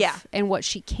of, and what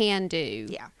she can do.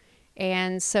 Yeah.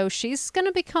 And so she's going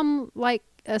to become like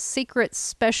a secret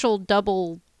special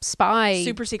double spy.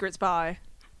 Super secret spy.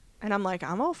 And I'm like,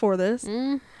 I'm all for this.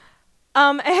 And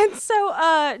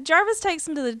so Jarvis takes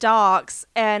him to the docks,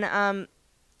 and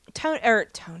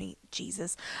Tony,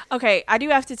 Jesus. Okay, I do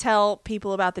have to tell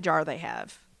people about the jar they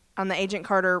have on the Agent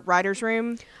Carter writer's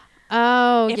room.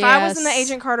 Oh, If I was in the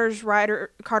Agent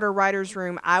Carter writer's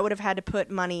room, I would have had to put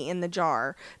money in the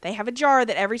jar. They have a jar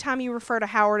that every time you refer to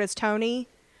Howard as Tony,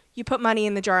 you put money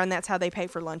in the jar, and that's how they pay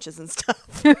for lunches and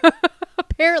stuff.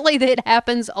 Apparently that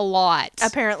happens a lot.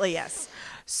 Apparently, yes.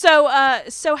 So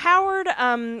Howard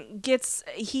gets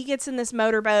in this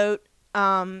motorboat,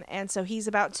 and so he's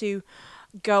about to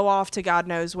go off to God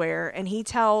knows where, and he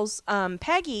tells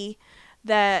Peggy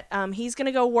that he's going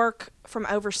to go work from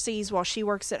overseas while she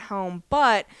works at home,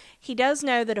 but he does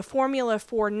know that a formula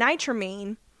for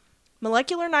nitramine,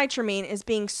 molecular nitramine, is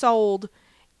being sold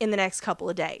in the next couple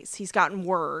of days. He's gotten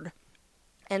word,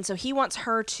 and so he wants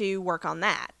her to work on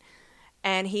that.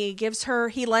 And he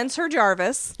lends her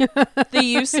Jarvis, the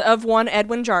use of one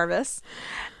Edwin Jarvis.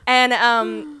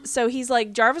 And so he's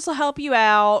like, Jarvis will help you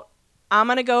out. I'm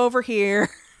going to go over here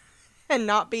and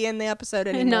not be in the episode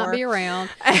anymore. And not be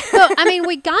around. But, I mean,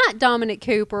 we got Dominic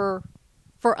Cooper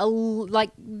for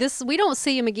this. We don't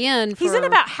see him again. He's in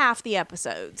about half the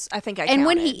episodes, I think I counted. And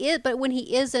when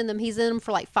he is in them, he's in them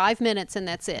for like 5 minutes, and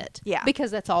that's it. Yeah.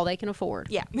 Because that's all they can afford.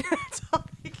 Yeah. That's all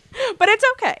but it's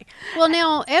okay. Well,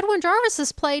 now, Edwin Jarvis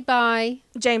is played by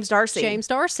James Darcy.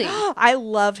 I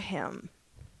love him.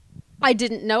 I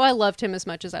didn't know I loved him as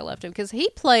much as I loved him, because he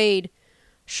played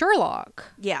Sherlock.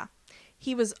 Yeah.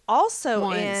 He was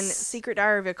also in Secret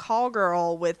Diary of a Call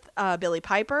Girl with Billy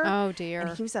Piper. Oh, dear.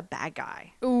 And he was a bad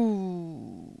guy.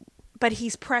 Ooh. But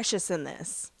he's precious in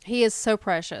this. He is so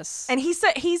precious. And he's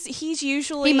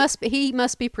usually... He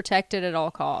must be protected at all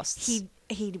costs.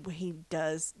 He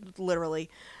does, literally.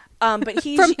 But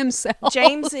he's... From himself.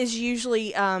 James is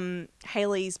usually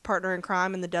Haley's partner in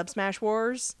crime in the Dub Smash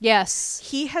Wars. Yes.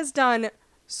 He has done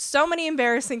so many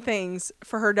embarrassing things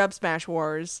for her Dub Smash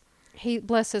Wars. He,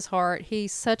 bless his heart,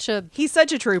 he's such a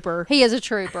trooper. He is a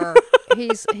trooper.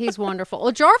 he's wonderful.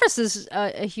 Well, Jarvis is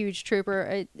a huge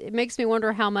trooper. It makes me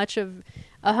wonder how much of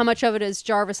it is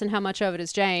Jarvis and how much of it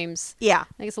is James. Yeah,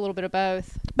 I think it's a little bit of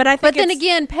both. But then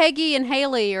again, Peggy and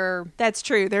Haley are that's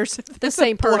true. There's the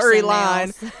same blurry person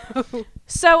line.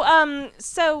 Now,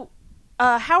 So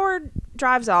Howard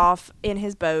drives off in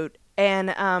his boat,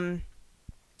 and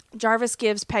Jarvis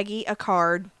gives Peggy a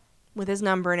card with his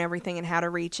number and everything and how to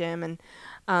reach him, and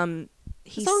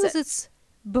as long as it's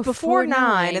before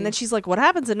 9. And then she's like, what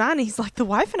happens at 9? And he's like, the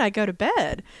wife and I go to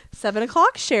bed. 7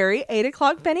 o'clock Sherry, 8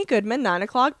 o'clock Benny Goodman, 9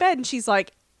 o'clock bed. And she's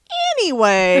like,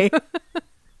 anyway.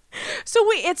 So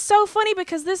it's so funny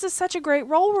because this is such a great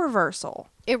role reversal.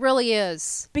 It really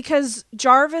is. Because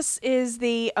Jarvis is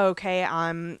the, okay,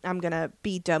 I'm gonna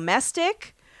be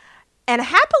domestic, and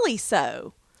happily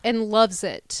so. And loves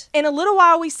it. In a little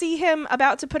while, we see him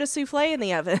about to put a souffle in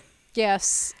the oven.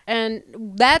 Yes. And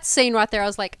that scene right there, I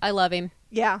was like, I love him.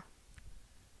 Yeah.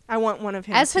 I want one of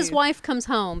him, as too. His wife comes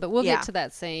home, but we'll get to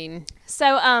that scene.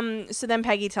 So then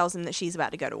Peggy tells him that she's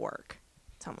about to go to work.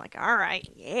 So I'm like, all right,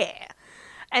 yeah.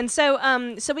 And so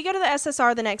we go to the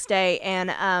SSR the next day,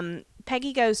 and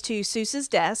Peggy goes to Seuss's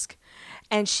desk,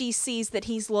 and she sees that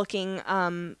he's looking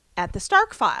at the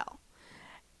Stark file.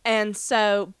 And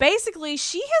so basically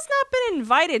she has not been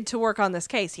invited to work on this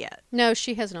case yet. No,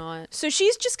 she has not. So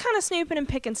she's just kind of snooping and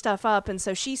picking stuff up, and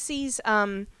so she sees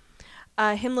him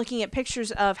looking at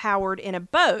pictures of Howard in a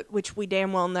boat, which we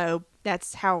damn well know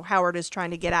that's how Howard is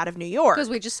trying to get out of New York. Because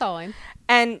we just saw him.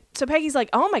 And so Peggy's like,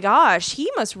 oh my gosh,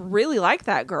 he must really like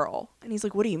that girl. And he's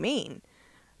like, what do you mean?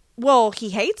 Well,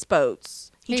 he hates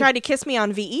boats. He tried to kiss me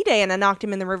on VE Day, and I knocked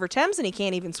him in the River Thames, and he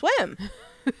can't even swim.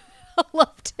 I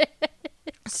loved it.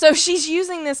 So she's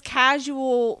using this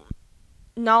casual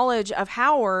knowledge of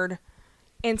Howard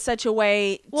in such a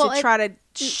way to try to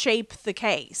shape the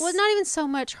case. Well, not even so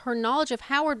much her knowledge of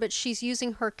Howard, but she's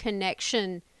using her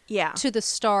connection to the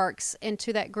Starks and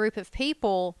to that group of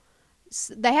people.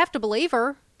 They have to believe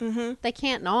her. Mm-hmm. They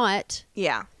can't not.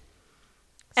 Yeah.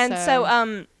 And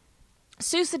so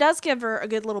Sousa does give her a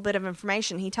good little bit of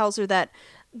information. He tells her that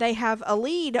they have a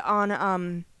lead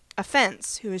on a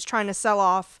fence who is trying to sell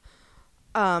off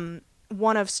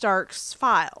one of Stark's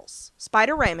files,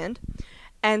 Spider Raymond.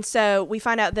 And so we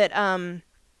find out that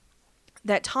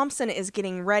that Thompson is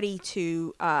getting ready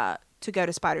to go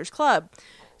to Spider's club.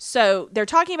 So they're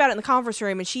talking about it in the conference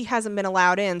room, and she hasn't been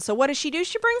allowed in. So what does she do?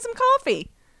 She brings him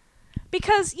coffee.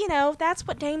 Because, that's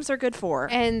what dames are good for.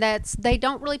 And they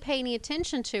don't really pay any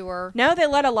attention to her. No, they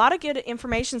let a lot of good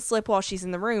information slip while she's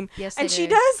in the room. Yes, and she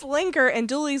does linger, and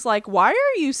Dooley's like, why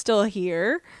are you still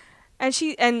here? And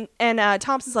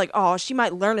Thompson's like, oh, she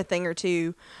might learn a thing or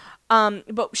two.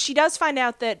 But she does find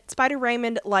out that Spider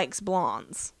Raymond likes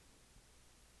blondes.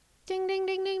 Ding, ding,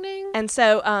 ding, ding, ding. And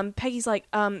so Peggy's like,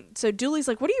 so Dooley's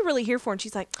like, what are you really here for? And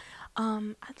she's like,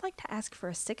 I'd like to ask for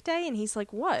a sick day. And he's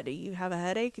like, what? Do you have a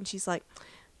headache? And she's like,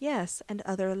 yes, and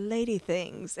other lady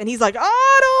things. And he's like,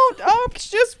 it's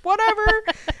just whatever.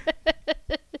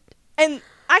 And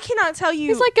I cannot tell you.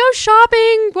 He's like, go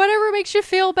shopping, whatever makes you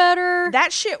feel better.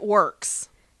 That shit works.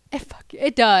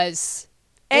 It does.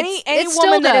 Any It woman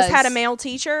still that has does. had a male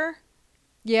teacher,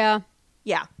 Yeah.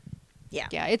 yeah,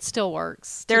 Yeah, it still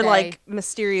works. they're today. like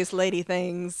mysterious lady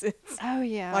things. It's oh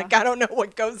yeah. like, I don't know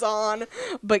what goes on,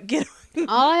 but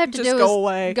all I have to just do go is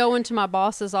away. go into my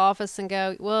boss's office and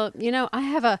go, well, I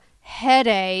have a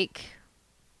headache.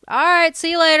 All right,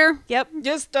 see you later. Yep,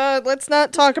 just let's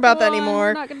not talk about that We're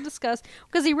anymore. not going to discuss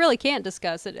because he really can't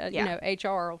discuss it. Yeah.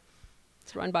 HR,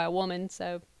 it's run by a woman,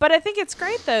 so But I think it's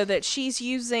great though that she's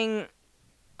using.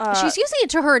 she's using it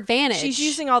to her advantage. She's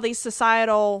using all these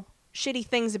societal shitty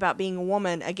things about being a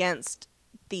woman against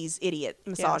these idiot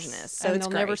misogynists. So and it's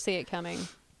they'll great. never see it coming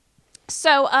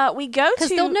So we go to because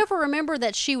they'll never remember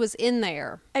that she was in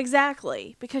there.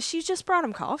 exactly because she just brought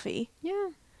him coffee. Yeah.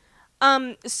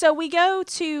 So we go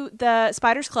to the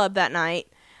Spiders Club that night,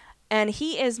 and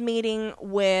he is meeting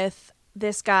with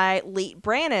this guy, Leet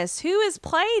Brannis, who is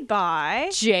played by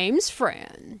James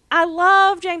Fran. I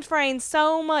love James Frayne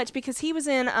so much because he was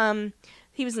in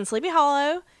Sleepy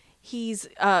Hollow. He's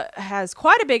has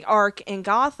quite a big arc in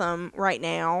Gotham right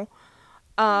now.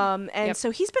 And so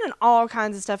he's been in all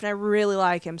kinds of stuff, and I really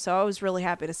like him. So I was really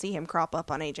happy to see him crop up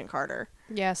on Agent Carter.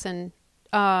 Yes, and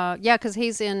because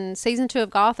he's in season 2 of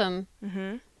Gotham.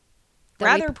 Mm-hmm.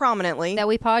 That Rather prominently. that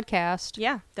we podcast.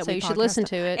 Yeah. So you should listen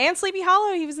to it. And Sleepy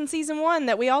Hollow, he was in season 1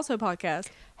 that we also podcast.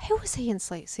 Who was he in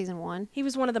season 1? He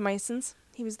was one of the Masons.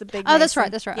 He was the big Oh, that's Mason.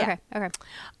 right. That's right. Yeah. Okay.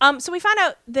 So we find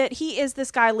out that he is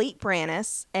this guy, Leet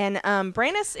Brannis, and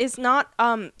Brannis is not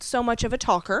so much of a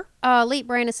talker. Leet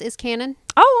Brannis is canon.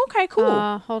 Oh, okay,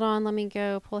 cool. Hold on, let me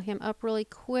go pull him up really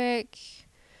quick.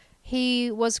 He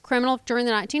was a criminal during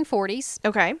the 1940s,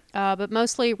 Okay. but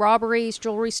mostly robberies,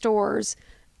 jewelry stores.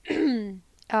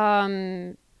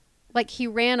 Like he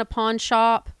ran a pawn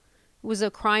shop, was a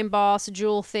crime boss, a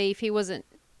jewel thief. He wasn't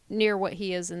near what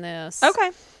he is in this.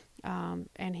 Okay.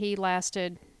 And he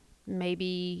lasted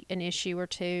maybe an issue or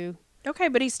two. Okay,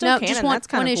 but he's still No, canon. just one, That's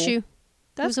kind one of cool. issue.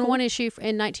 That's He was in cool. one issue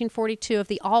in 1942 of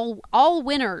the All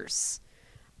Winners.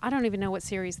 I don't even know what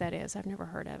series that is. I've never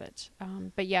heard of it.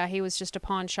 But yeah, he was just a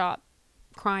pawn shop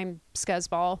crime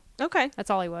scuzzball. Okay. That's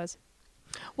all he was.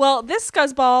 Well, this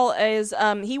scuzzball is,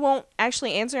 he won't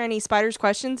actually answer any Spiders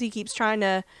questions. He keeps trying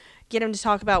to get him to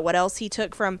talk about what else he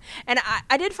took from. And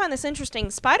I did find this interesting.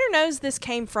 Spider knows this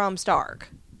came from Stark.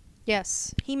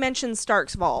 Yes. He mentions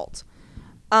Stark's vault.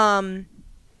 And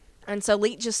so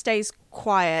Leet just stays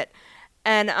quiet.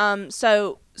 And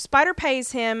so Spider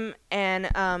pays him, and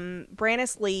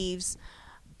Brannis leaves.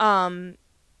 And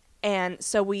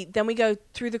so we go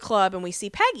through the club, and we see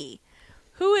Peggy,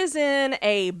 who is in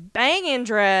a banging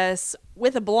dress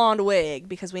with a blonde wig,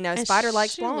 because we know And Spider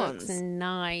likes she blondes. looks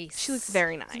nice. She looks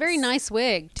very nice. It's a very nice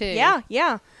wig too. Yeah,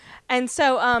 yeah. And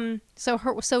so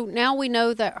So now we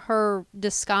know that her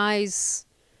disguise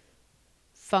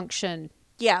function.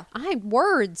 yeah,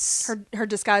 Words. her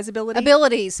disguise ability.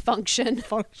 Abilities function.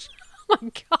 Oh my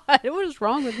God, what is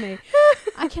wrong with me?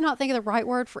 I cannot think of the right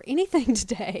word for anything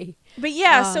today. But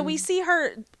yeah, so we see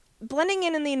her blending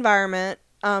in the environment.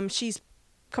 She's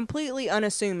completely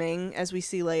unassuming, as we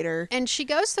see later. And she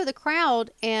goes through the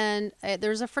crowd, and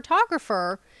there's a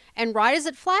photographer, and right as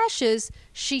it flashes,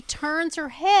 she turns her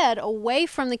head away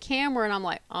from the camera, and I'm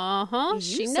like,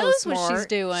 she You're so knows what she's smart.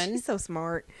 doing. She's so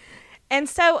smart. And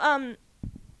so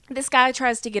this guy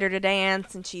tries to get her to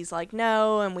dance, and she's like,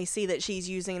 no, and we see that she's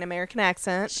using an American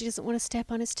accent. She doesn't want to step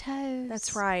on his toes.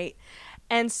 That's right.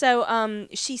 And so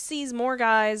she sees more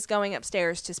guys going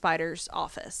upstairs to Spider's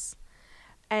office.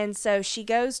 And so she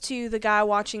goes to the guy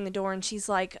watching the door, and she's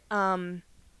like, I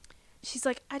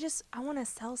want to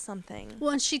sell something.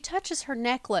 Well, and she touches her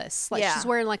necklace. Like Yeah. she's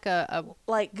wearing like a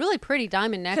Like, really pretty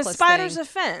diamond necklace. because Spider's thing. a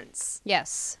fence.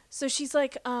 Yes. So she's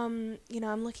like, I'm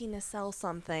looking to sell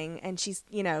something. And she's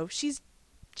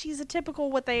a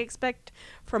typical what they expect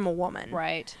from a woman.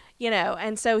 Right.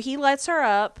 And so he lets her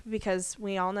up because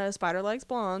we all know Spider likes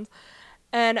blondes.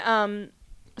 And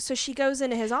so she goes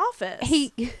into his office.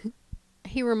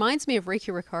 He reminds me of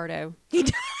Ricky Ricardo. He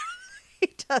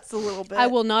does a little bit. I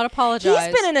will not apologize.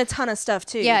 He's been in a ton of stuff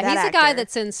too. Yeah, that he's a guy actor.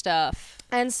 that's in stuff.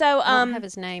 And so I don't have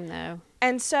his name though.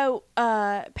 and so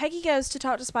Peggy goes to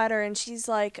talk to Spider, and she's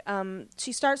like,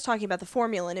 she starts talking about the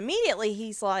formula, and immediately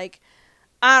he's like,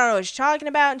 I don't know what she's talking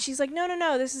about. And she's like, no,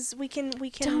 we can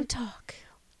Don't talk.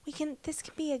 this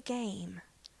can be a game.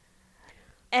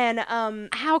 And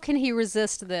how can he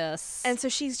resist this? and so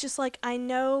she's just like, I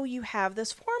know you have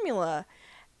this formula.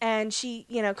 And she,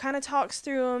 kind of talks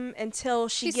through him until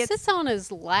she sits on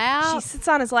his lap. She sits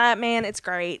on his lap, man. It's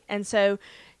great. And so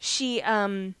she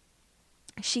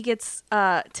gets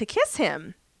to kiss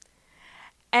him.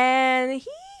 And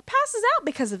he passes out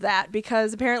because of that,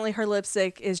 because apparently her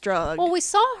lipstick is drugged. Well, we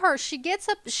saw her. She gets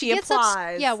up. She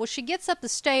applies. She gets up the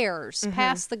stairs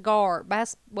past the guard,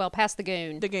 past the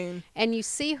goon. The goon. And you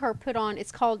see her put on.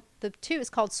 It's called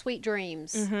Sweet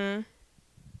Dreams. Mm-hmm.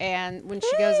 And when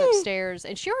she goes upstairs,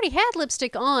 and she already had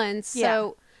lipstick on,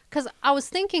 so because I was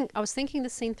thinking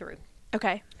this scene through.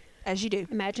 Okay, as you do.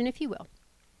 Imagine, if you will,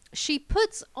 she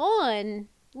puts on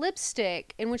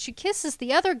lipstick, and when she kisses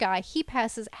the other guy, he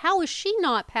passes. How is she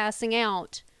not passing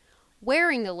out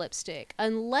wearing the lipstick?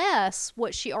 Unless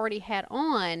what she already had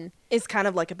on It's kind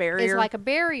of like a barrier. is like a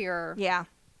barrier. Yeah.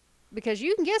 Because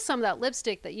you can get some of that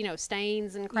lipstick that,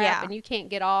 stains and crap, Yeah. and you can't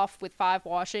get off with 5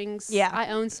 washings. Yeah. I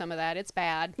own some of that. It's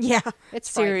bad. Yeah. It's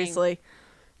seriously.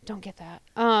 Don't get that.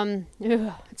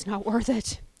 It's not worth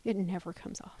it. It never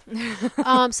comes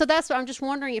off. So that's what I'm just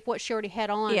wondering, if what she already had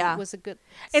on was a good.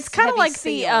 It's kind of heavy like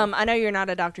seal. I know you're not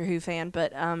a Doctor Who fan,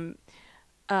 but I'm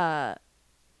not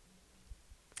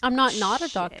a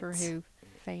Shit. Doctor Who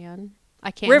fan.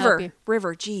 I can't help you.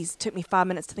 River. Jeez, took me 5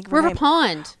 minutes to think of her River name.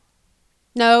 Pond.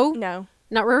 No, No.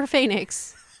 not River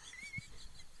Phoenix.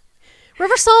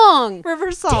 River Song. River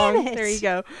Song. Damn it. There you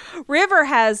go. River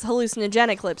has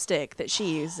hallucinogenic lipstick that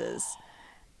she uses.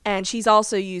 And she's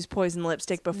also used poison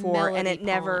lipstick before, and Melody it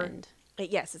never. Pond.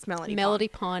 Yes, it's Melody. Melody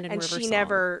Pond and River she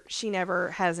Song. she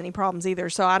never has any problems either.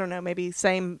 So I don't know, maybe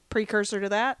same precursor to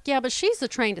that. Yeah, but she's a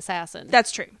trained assassin.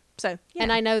 That's true. So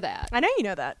And I know that. I know you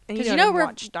know that, and you Because don't even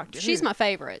watch Doctor Who. she's my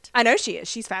favorite. I know she is.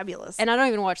 She's fabulous. And I don't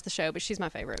even watch the show, but she's my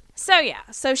favorite. So yeah,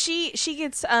 so she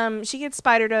gets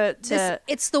Spider to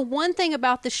It's the one thing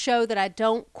about the show that I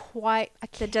don't quite.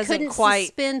 Couldn't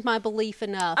suspend my belief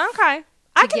enough. Okay.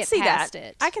 I can get see past that.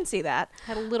 it. I can see that.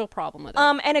 Had a little problem with it.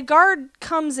 And a guard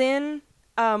comes in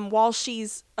while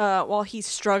he's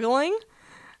struggling,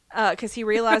 because he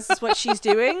realizes what she's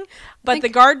doing. But the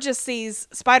guard just sees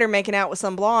Spider making out with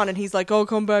some blonde, and he's like, "Oh,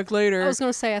 come back later." I was going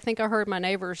to say, I think I heard my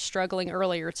neighbors struggling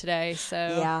earlier today. So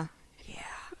Yeah.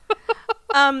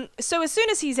 So as soon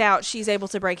as he's out, she's able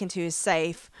to break into his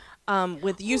safe,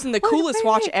 with using the coolest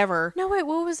watch ever. No, wait,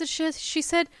 what was it? She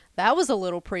said that was a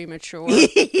little premature.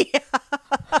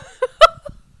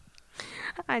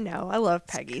 I know. I love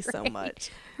Peggy so much.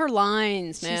 Her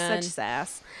lines, man. She's such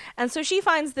sass. And so she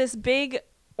finds this big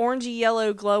orangey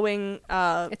yellow glowing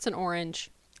It's an orange.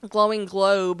 glowing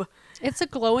globe. It's a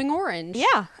glowing orange.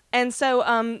 Yeah. And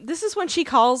so this is when she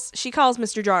calls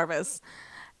Mr. Jarvis.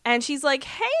 And she's like,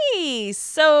 "Hey,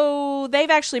 so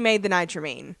they've actually made the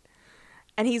nitramine."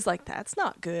 And he's like, "That's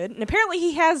not good." And apparently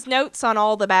he has notes on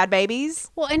all the bad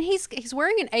babies. Well, and he's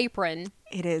wearing an apron.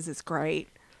 It's great.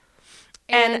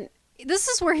 And this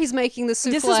is where he's making the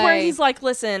souffle. This is where he's like,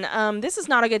 "Listen, this is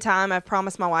not a good time. I've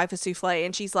promised my wife a souffle."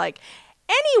 And she's like,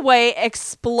 "Anyway,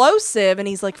 explosive." And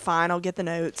he's like, "Fine, I'll get the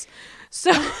notes." So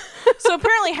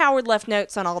apparently Howard left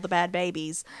notes on all the bad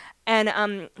babies.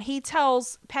 And he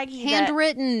tells Peggy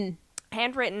handwritten.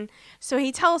 So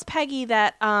he tells Peggy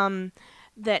that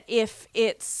that if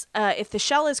the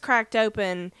shell is cracked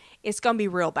open, it's going to be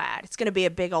real bad. It's going to be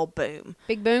a big old boom.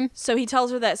 Big boom. So he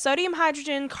tells her that sodium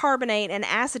hydrogen carbonate and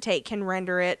acetate can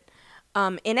render it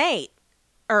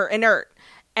inert.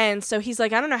 And so he's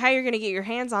like, "I don't know how you're going to get your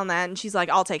hands on that." And she's like,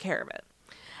 "I'll take care of it."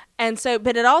 And so,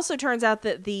 but it also turns out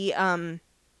that the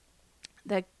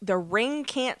ring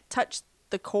can't touch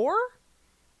the core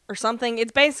or something.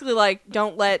 It's basically like,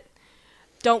 don't let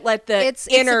the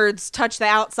innards touch the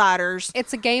outsiders.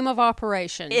 It's a game of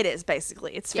operation. It is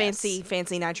basically. It's fancy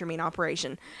nitramine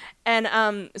operation.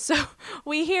 And so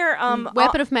we hear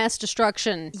weapon of mass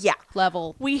destruction. Yeah.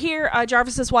 Level. We hear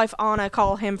Jarvis's wife Anna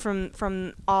call him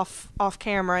from off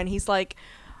camera, and he's like,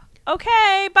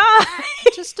 "Okay, bye."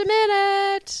 Just a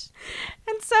minute.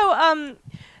 And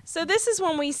so this is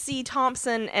when we see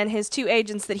Thompson and his 2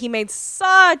 agents that he made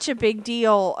such a big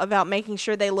deal about making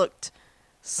sure they looked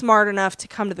smart enough to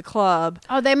come to the club.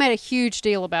 Oh, they made a huge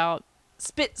deal about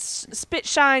Spit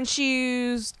shine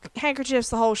shoes, handkerchiefs,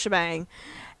 the whole shebang.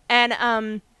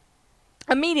 And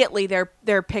immediately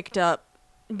they're picked up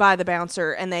by the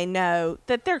bouncer, and they know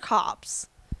that they're cops.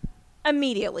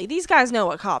 Immediately. These guys know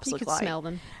what cops you look could like. smell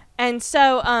them. And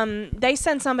so they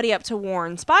send somebody up to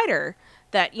warn Spider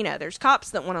that, there's cops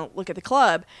that want to look at the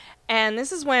club. And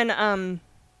this is when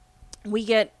we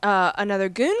get another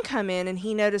goon come in, and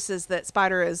he notices that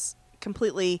Spider is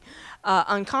completely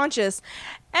unconscious,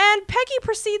 and Peggy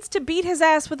proceeds to beat his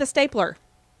ass with a stapler.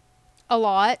 A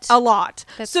lot.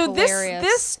 That's So hilarious.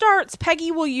 this starts,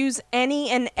 Peggy will use any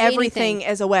and everything Anything.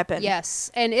 as a weapon. Yes,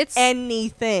 and it's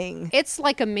Anything.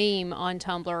 like a meme on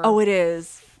Tumblr. Oh, it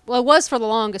is. Well, it was for the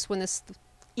longest when this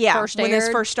Yeah, first when this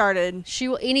aired. first started. She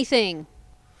will anything.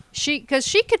 Because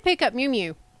she could pick up Mew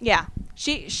Mew. Yeah,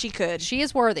 she could. She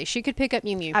is worthy. She could pick up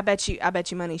Mew Mew. I bet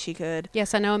you money she could.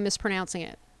 Yes, I know I'm mispronouncing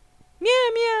it.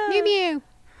 Mew mew. Mew Mew.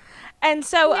 And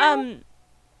so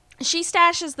she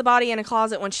stashes the body in a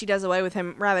closet when she does away with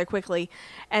him rather quickly.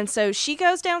 And so she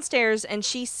goes downstairs and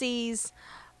she sees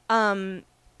that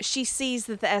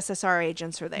the SSR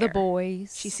agents are there. The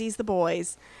boys. She sees the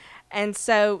boys. And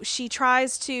so she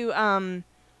tries to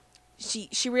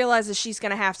she realizes she's going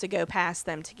to have to go past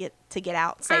them to get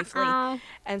out safely.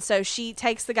 And so she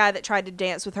takes the guy that tried to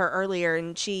dance with her earlier,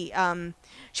 and she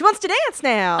wants to dance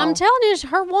now. I'm telling you,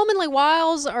 her womanly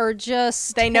wiles are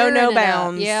just They know no tearing it up.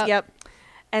 bounds. Yep.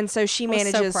 And so she I was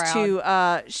so manages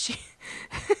proud. to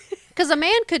Because a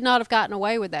man could not have gotten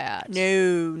away with that.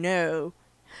 no.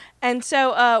 And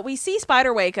so we see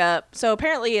Spider wake up. So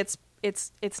apparently it's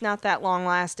not that long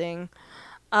lasting.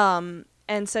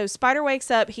 And so Spider wakes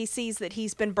up, he sees that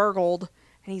he's been burgled,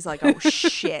 and he's like, "Oh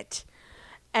shit."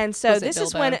 And so Was it this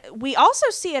is Dildo? when we also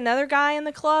see another guy in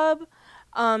the club.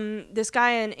 This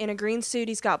guy in a green suit,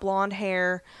 he's got blonde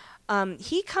hair.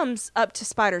 He comes up to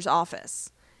Spider's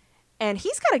office, and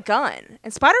he's got a gun.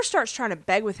 And Spider starts trying to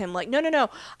beg with him, like, no,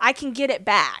 I can get it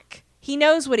back. He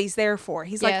knows what he's there for.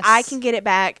 He's Yes. like, I can get it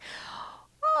back.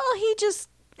 Well, he just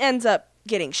ends up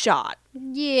getting shot.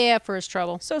 Yeah, for his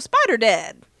trouble. So Spider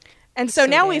dead. And so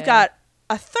now we've dead. got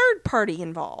a third party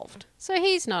involved. So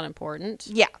he's not important.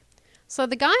 Yeah. So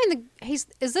the guy in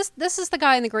the this is the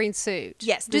guy in the green suit.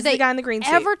 Yes, Do this is they the guy in the green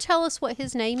suit. ever tell us what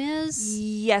his name is?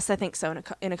 Yes, I think so.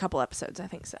 In a couple episodes, I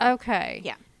think so. Okay.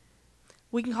 Yeah.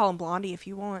 We can call him Blondie if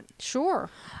you want. Sure.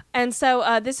 And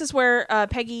so this is where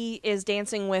Peggy is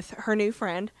dancing with her new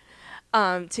friend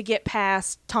to get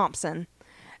past Thompson.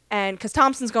 And because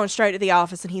Thompson's going straight to the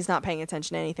office and he's not paying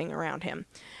attention to anything around him.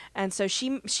 And so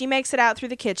she makes it out through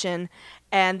the kitchen,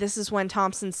 and this is when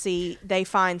they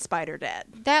find Spider dead.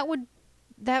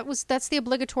 That's the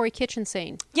obligatory kitchen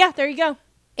scene. Yeah, there you go.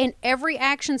 In every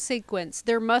action sequence,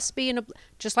 there must be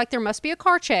just like there must be a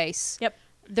car chase. Yep.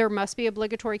 There must be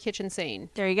obligatory kitchen scene.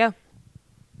 There you go.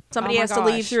 Somebody Oh my has to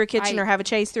leave gosh. through a kitchen or have a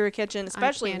chase through a kitchen,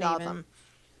 especially in can't Gotham. even.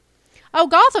 Oh,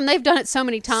 Gotham! They've done it so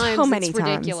many times. So many it's times.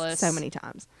 ridiculous. So many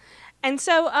times. And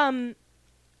so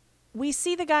we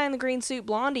see the guy in the green suit,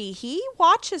 Blondie. He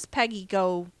watches Peggy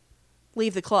go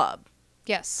leave the club.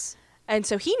 Yes. And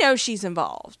so he knows she's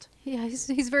involved. Yeah, he's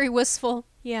very wistful.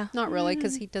 Yeah. Not really,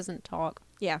 because he doesn't talk.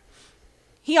 Yeah.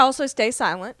 He also stays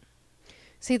silent.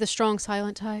 Is he the strong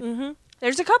silent type? Mm-hmm.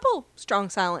 There's a couple strong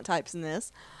silent types in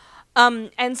this.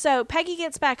 And so Peggy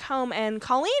gets back home, and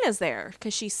Colleen is there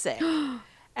because she's sick.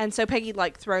 And so Peggy,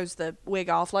 throws the wig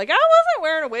off, like, I wasn't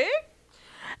wearing a wig.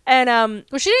 And,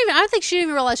 Well, she didn't even. I don't think she didn't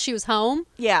even realize she was home.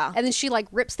 yeah. And then she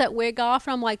rips that wig off,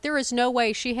 and I'm like, there is no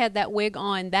way she had that wig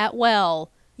on that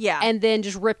well. Yeah. And then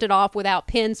just ripped it off without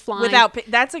pins flying.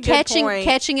 That's a good point.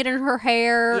 Catching it in her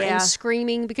hair Yeah. and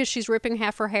screaming because she's ripping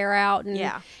half her hair out. And,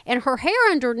 Yeah. And her hair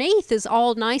underneath is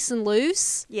all nice and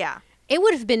loose. Yeah. It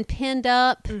would have been pinned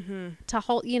up Mm-hmm. to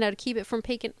hold, to keep it from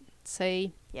peeking.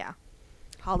 See, Yeah.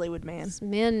 Hollywood man.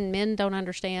 men don't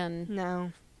understand.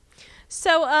 No.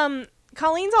 So,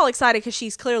 Colleen's all excited because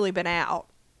she's clearly been out.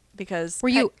 Because Were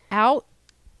you out?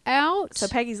 So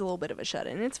Peggy's a little bit of a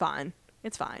shut-in. It's fine.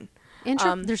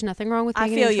 There's nothing wrong with I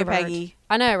being an feel you, introvert. Peggy.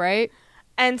 I know, right?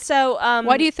 And so,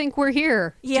 Why do you think we're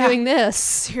here doing this?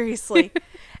 Seriously.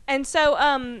 And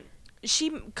so,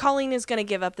 Colleen is going to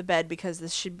give up the bed because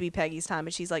this should be Peggy's time,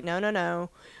 but she's like, no.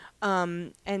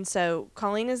 And so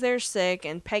Colleen is there sick,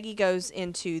 and Peggy goes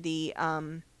into the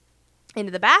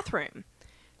bathroom.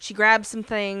 She grabs some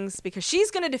things because she's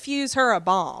going to defuse her a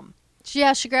bomb.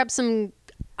 Yeah, she grabbed some.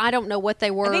 I don't know what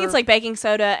they were. I think it's like baking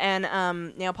soda and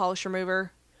nail polish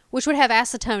remover. Which would have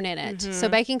acetone in it. Mm-hmm. So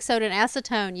baking soda and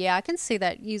acetone, yeah, I can see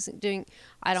that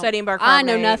I don't. Sodium I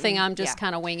know bicarbonate nothing. and- I'm just yeah.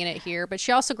 kind of winging it here. But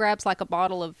she also grabs a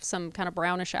bottle of some kind of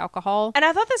brownish alcohol. And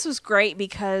I thought this was great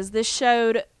because this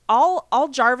showed all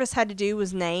Jarvis had to do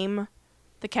was name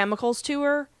the chemicals to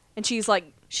her, and she's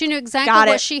like, She knew exactly Got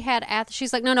what it. she had at.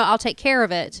 She's like, no, I'll take care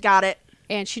of it. got it.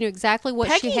 And she knew exactly what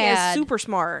Peggy she had. is super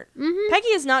smart. Mm-hmm. Peggy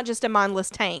is not just a mindless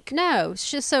tank. No, it's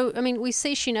just so. I mean, we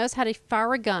see she knows how to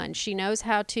fire a gun. She knows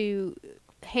how to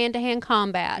hand-to-hand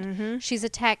combat. Mm-hmm. She's a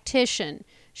tactician.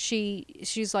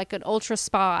 She's like an ultra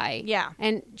spy. Yeah.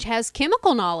 And has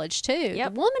chemical knowledge too.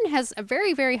 Yep. The woman has a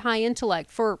very, very high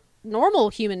intellect for normal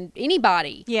human,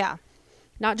 anybody. Yeah.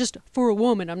 Not just for a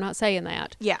woman, I'm not saying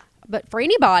that. Yeah. But for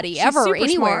anybody, She's ever, super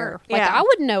anywhere. smart. Like, Yeah. I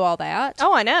wouldn't know all that.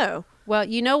 Oh, I know. Well,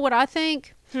 you know what I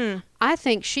think? I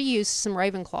think she used some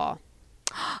Ravenclaw.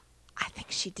 I think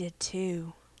she did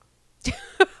too.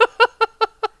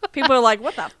 People are like,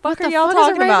 "What the fuck What are the y'all fuck is a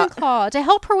talking about?" Ravenclaw? To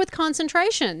help her with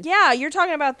concentration. Yeah, you're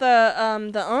talking about the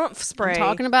oomph spray. I'm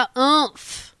talking about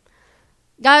oomph.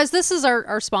 Guys, this is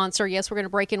our sponsor. Yes, we're going to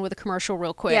break in with a commercial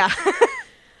real quick. Yeah.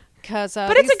 Because,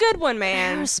 But it's a good one, our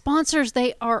man. sponsors,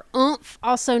 they are oomph,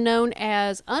 also known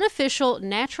as unofficial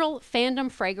natural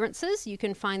fandom fragrances. You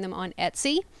can find them on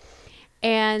Etsy.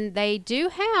 And they do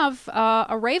have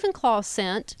a Ravenclaw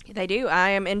scent. They do. I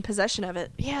am in possession of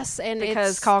it. Yes, and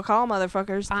Because it's... call,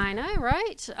 motherfuckers. I know,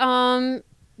 right?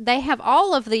 They have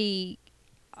all of the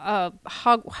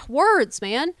words,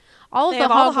 man. All They of have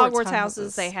the all the Hogwarts Hogwarts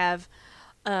houses. They have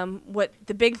what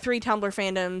the big 3 Tumblr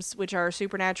fandoms, which are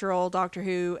Supernatural, Doctor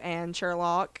Who, and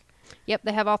Sherlock. Yep,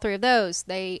 they have all 3 of those.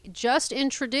 They just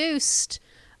introduced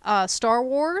Star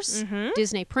Wars,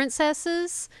 Disney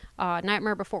Princesses,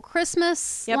 Nightmare Before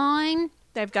Christmas Yep. line.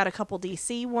 They've got a couple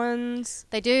DC ones.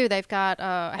 They do. They've got...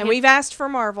 And we've asked for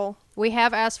Marvel. We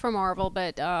have asked for Marvel,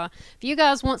 but if you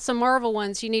guys want some Marvel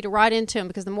ones, you need to write into them,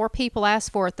 because the more people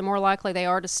ask for it, the more likely they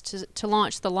are to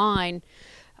launch the line.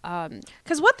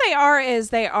 Because what they are is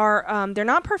they're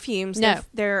not perfumes. No.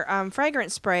 They're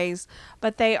fragrance sprays,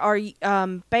 but they are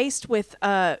based with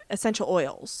essential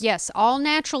oils. Yes, all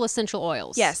natural essential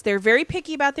oils. Yes, they're very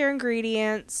picky about their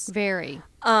ingredients. Very.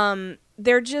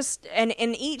 They're just and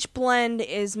each blend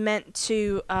is meant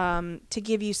to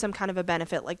give you some kind of a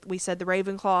benefit. Like we said, the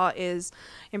Ravenclaw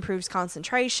improves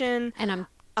concentration. And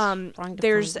I'm trying to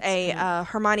There's find a this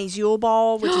Hermione's Yule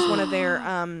Ball, which is one of their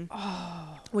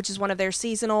which is one of their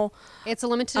seasonal It's a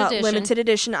limited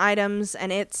edition. items,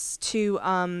 and it's to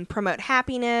promote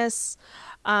happiness.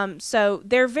 So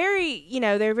they're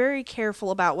very careful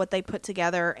about what they put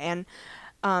together, and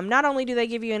not only do they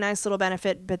give you a nice little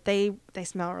benefit, but they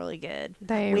smell really good.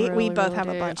 We both have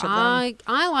a bunch of them.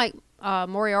 I like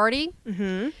Moriarty.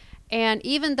 Mm-hmm. And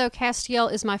even though Castiel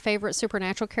is my favorite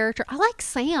supernatural character, I like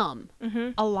Sam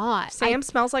a lot. Sam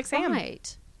smells like Sam.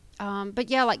 Right. But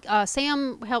yeah, like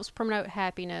Sam helps promote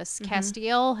happiness. Mm-hmm.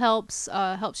 Castiel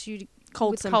helps you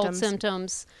Cold with cold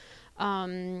symptoms.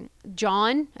 symptoms.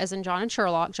 John, as in John and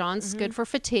Sherlock, John's Mm-hmm. good for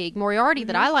fatigue. Moriarty,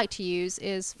 that I like to use,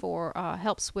 is for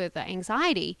helps with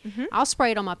anxiety. I'll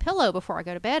spray it on my pillow before I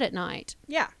go to bed at night.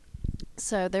 Yeah.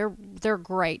 So they're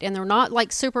great, and they're not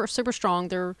like super strong.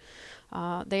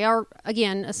 They are,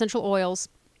 again, essential oils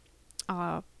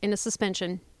in a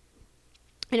suspension,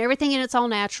 and everything in it's all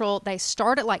natural. They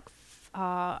start at like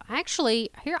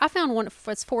actually here I found one.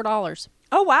 It's $4.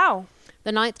 Oh wow.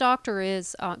 The Ninth Doctor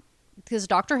is because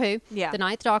Doctor Who. Yeah. The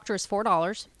Ninth Doctor is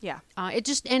 $4. Yeah. It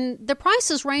just, and the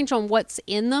prices range on what's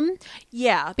in them.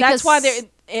 Yeah, Because- that's why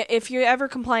if you ever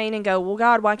complain and go, well,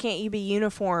 God, why can't you be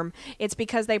uniform? It's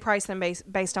because they price them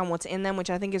based on what's in them, which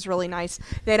I think is really nice.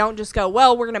 They don't just go,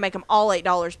 well, we're going to make them all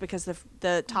 $8 because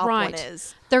the top one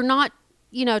is. They're not,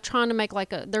 trying to make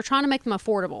they're trying to make them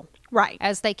affordable. Right.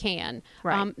 As they can.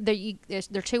 Right.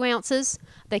 They're 2 ounces.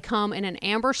 They come in an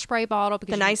amber spray bottle.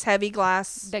 Because The nice heavy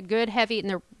glass. They're good, heavy,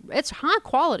 and it's high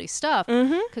quality stuff.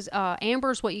 Because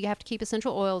amber's what you have to keep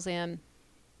essential oils in.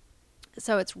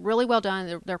 So it's really well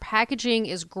done. Their packaging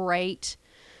is great.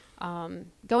 Go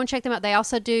and check them out. They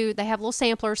also they have little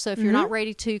samplers. So if you're not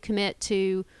ready to commit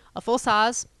to a full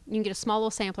size, you can get a small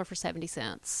little sampler for 70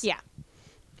 cents. Yeah.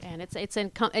 And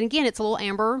and again, it's a little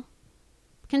amber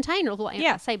container, a little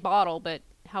I say bottle, but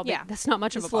how big? Yeah. That's not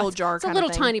much of Just a a little bottle. jar It's a kind of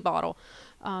little thing. tiny bottle,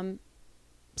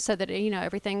 so that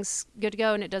everything's good to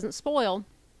go and it doesn't spoil.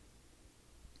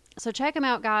 So check them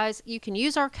out, guys. You can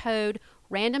use our code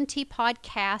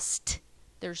RandomTPodcast.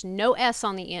 There's no S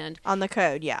on the end. On the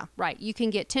code, yeah. Right. You can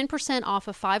get 10% off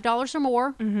of $5 or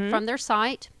more from their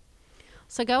site.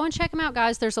 So go and check them out,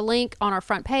 guys. There's a link on our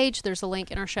front page. There's a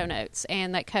link in our show notes.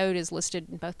 And that code is listed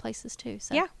in both places, too.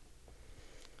 So Yeah.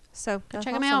 So go that's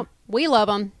check them awesome. out. We love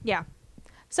them. Yeah.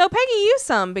 So Peggy used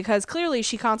some because clearly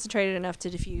she concentrated enough to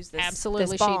diffuse this. Absolutely,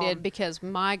 this she bomb. did, because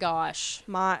my gosh.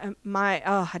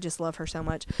 I just love her so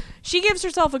much. She gives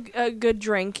herself a good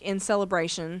drink in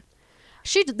celebration.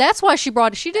 That's why she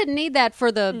brought it. She didn't need that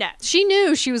for the... No. She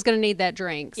knew she was going to need that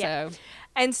drink, Yeah. so...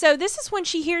 And so this is when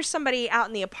she hears somebody out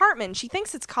in the apartment. She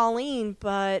thinks it's Colleen,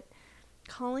 but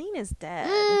Colleen is dead.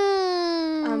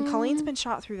 Colleen's been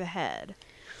shot through the head.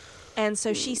 And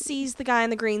so she sees the guy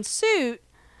in the green suit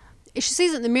she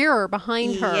sees it in the mirror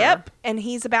behind her. Yep. And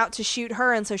he's about to shoot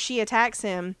her, and so she attacks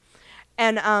him.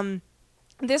 And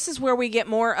this is where we get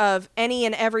more of any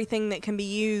and everything that can be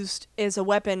used as a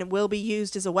weapon will be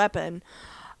used as a weapon.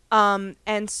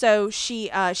 And so she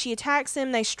attacks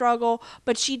him. They struggle,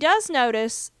 but she does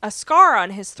notice a scar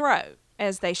on his throat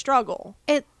as they struggle.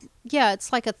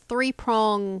 It's like a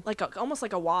 3-prong, almost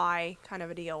like a Y kind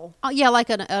of a deal. like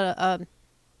an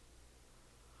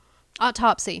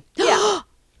autopsy. Yeah.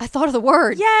 I thought of the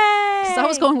word. Yay! Because I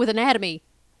was going with anatomy.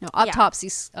 No, autopsy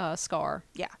scar.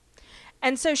 Yeah.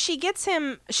 And so she gets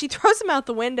him. She throws him out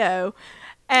the window,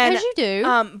 and as you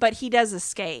do. But he does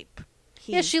escape.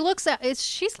 She looks at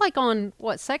she's like on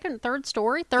what, second, third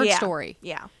story? Third story.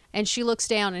 Yeah. And she looks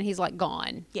down and he's like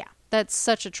gone. Yeah. That's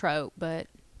such a trope, but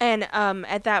and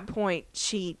at that point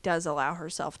she does allow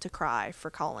herself to cry for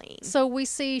Colleen. So we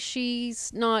see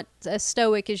she's not as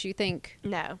stoic as you think.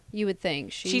 No. You would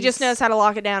think. She just knows how to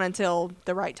lock it down until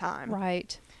the right time.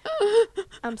 Right.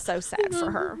 I'm so sad for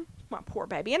her. My poor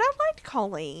baby. And I liked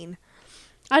Colleen.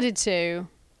 I did too.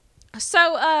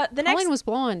 So Colleen was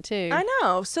blonde too. I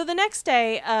know. So the next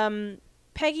day,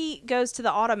 Peggy goes to the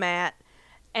automat,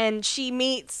 and she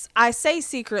meets. I say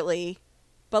secretly,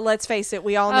 but let's face it,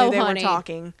 we all knew they were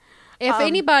talking. If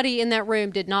anybody in that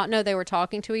room did not know they were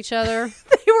talking to each other,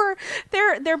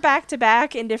 they're back to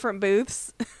back in different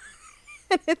booths.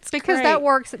 It's because great. that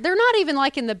works. They're not even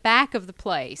like in the back of the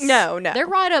place. No. They're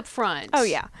right up front. Oh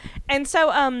yeah, and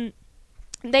so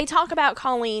they talk about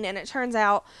Colleen, and it turns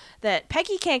out that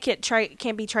Peggy can't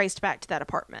be traced back to that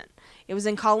apartment. It was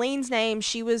in Colleen's name.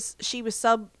 She was she was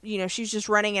just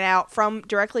running it out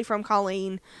directly from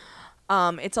Colleen.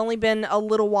 It's only been a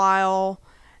little while,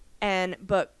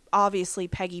 but obviously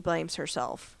Peggy blames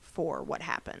herself for what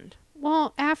happened.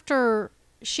 Well, after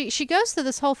she goes through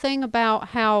this whole thing about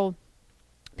how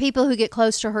people who get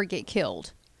close to her get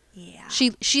killed. Yeah.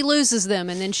 She loses them,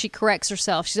 and then she corrects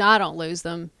herself. She says, I don't lose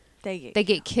them. They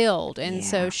get killed. And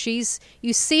so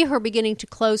you see her beginning to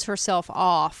close herself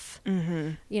off,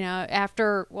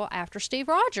 after Steve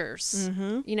Rogers,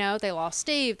 they lost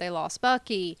Steve, they lost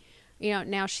Bucky,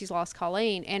 now she's lost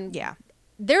Colleen. And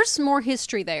there's more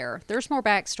history there. There's more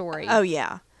backstory. Oh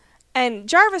yeah. And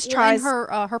Jarvis tries. And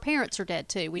her parents are dead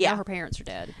too. We know her parents are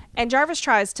dead. And Jarvis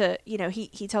tries to,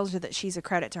 he tells her that she's a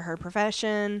credit to her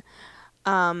profession.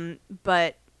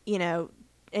 But,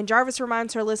 and Jarvis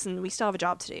reminds her, listen, we still have a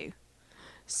job to do.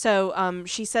 So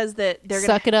she says that they're going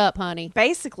to suck it up, honey.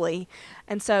 Basically.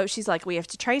 And so she's like, we have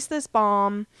to trace this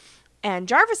bomb. And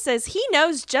Jarvis says he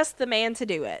knows just the man to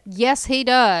do it. Yes, he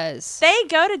does. They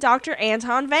go to Dr.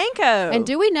 Anton Vanko. And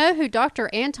do we know who Dr.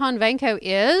 Anton Vanko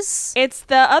is? It's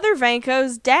the other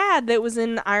Vanko's dad that was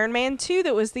in Iron Man 2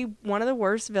 that was one of the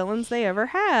worst villains they ever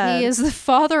had. He is the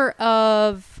father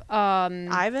of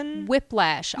Ivan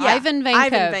Whiplash. Yeah, Ivan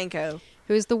Vanko.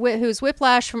 Who's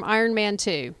Whiplash from Iron Man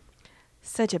 2.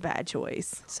 Such a bad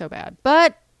choice. So bad.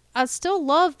 But I still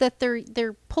love that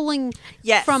they're pulling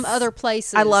from other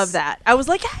places. I love that. I was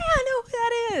like, hey, I know who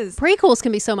that is. Prequels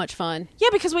can be so much fun. Yeah,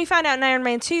 because we found out in Iron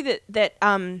Man 2 that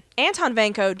Anton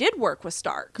Vanko did work with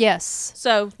Stark. Yes.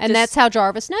 And that's how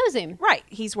Jarvis knows him. Right.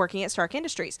 He's working at Stark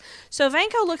Industries. So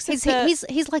Vanko looks at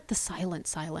he's like the silent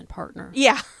partner.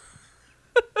 Yeah.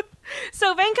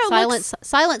 So Vanko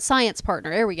silent science partner.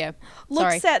 There we go.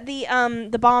 Looks at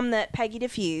the bomb that Peggy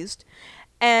defused,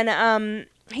 and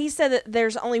he said that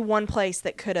there's only one place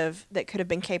that could have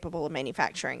been capable of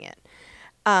manufacturing it,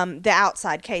 the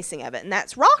outside casing of it, and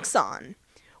that's Roxxon,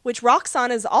 which Roxxon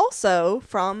is also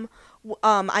from.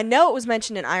 I know it was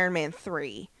mentioned in Iron Man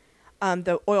 3.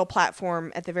 The oil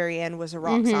platform at the very end was a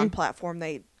Roxxon platform.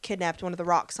 They kidnapped one of the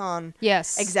Roxxon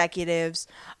executives.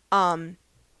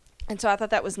 And so I thought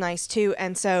that was nice too.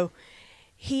 And so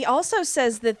he also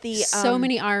says that so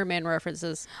many Iron Man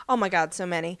references. Oh my God, so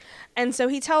many. And so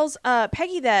he tells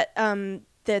Peggy that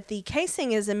that the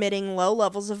casing is emitting low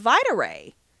levels of Vita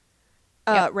ray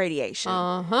radiation.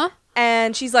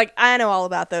 And she's like, I know all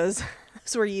about those.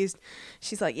 Those were used.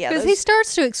 She's like, yeah. Because he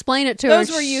starts to explain it to her.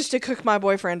 Those were used to cook my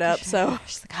boyfriend up. So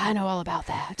she's like, I know all about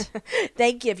that.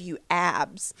 They give you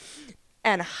abs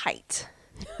and height.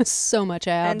 So much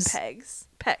abs. And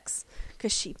pecs.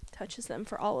 Because she touches them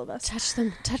for all of us. Touch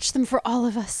them for all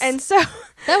of us. And so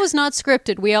that was not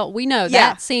scripted. We know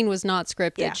that scene was not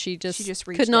scripted. Yeah. She just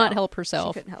reached could not out. help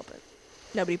herself. She couldn't help it.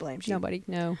 Nobody blames you. Nobody,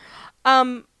 no.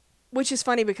 Which is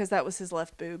funny because that was his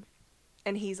left boob,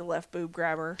 and he's a left boob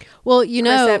grabber. Well, Chris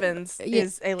Evans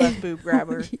is a left boob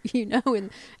grabber.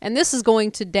 And this is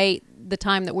going to date the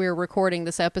time that we were recording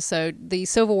this episode. The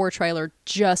Civil War trailer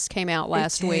just came out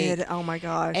last week. Oh my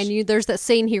gosh! And there's that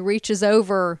scene he reaches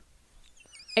over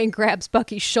and grabs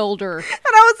Bucky's shoulder. And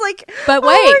I I was like, But oh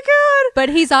wait. my God. But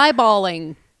he's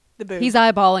eyeballing. The boob. He's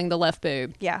eyeballing the left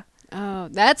boob. Yeah. Oh,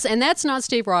 that's not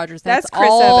Steve Rogers. That's Chris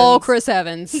all Evans. Chris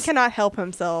Evans. He cannot help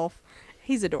himself.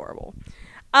 He's adorable.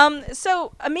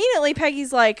 So immediately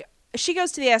Peggy's like, she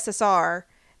goes to the SSR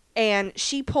and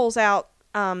she pulls out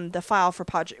the file for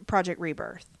Project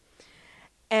Rebirth.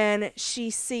 And she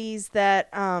sees that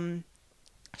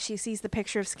she sees the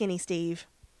picture of Skinny Steve.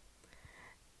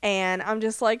 And I'm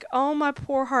just like, oh, my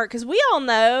poor heart. Because we all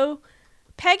know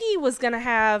Peggy was going to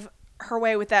have her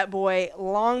way with that boy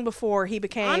long before he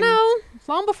became... I know.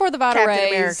 Long before the Vital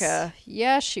Captain Rays. America.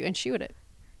 Yeah, she would have.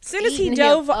 As soon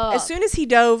as he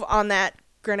dove on that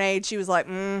grenade, she was like,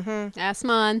 mm-hmm. That's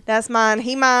mine. That's mine.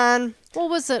 He mine. What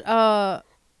was it?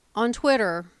 On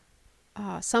Twitter,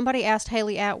 somebody asked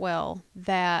Haley Atwell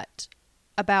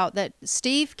about that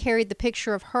Steve carried the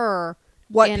picture of her.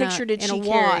 What picture did she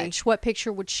carry? Watch. What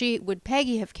picture would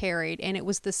Peggy have carried? And it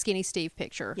was the Skinny Steve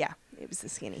picture. Yeah, it was the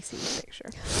Skinny Steve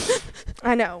picture.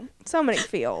 I know. So many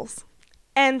feels.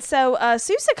 And so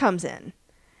Sousa comes in.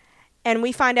 And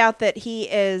we find out that he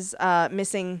is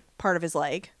missing part of his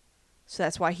leg. So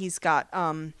that's why he's got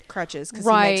crutches, because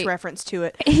he makes reference to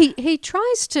it. He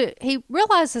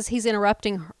realizes he's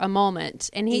interrupting a moment,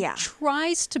 and he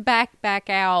tries to back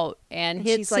out, and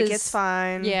she's like, it's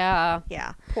fine. Yeah.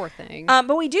 Yeah. Poor thing.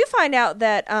 But we do find out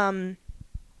that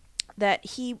that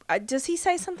he does he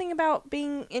say something about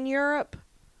being in Europe?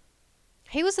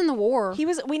 He was in the war.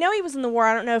 We know he was in the war.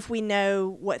 I don't know if we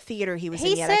know what theater he was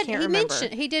in yet. I can't remember.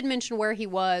 He did mention where he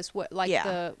was,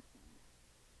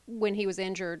 when he was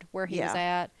injured, where he was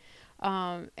at.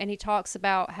 And he talks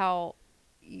about how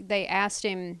they asked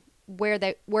him where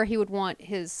he would want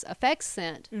his effects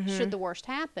sent should the worst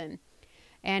happen.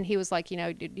 And he was like, he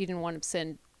didn't want to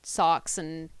send socks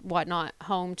and whatnot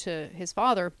home to his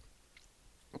father,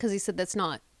 because he said that's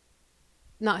not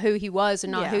who he was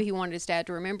and not who he wanted his dad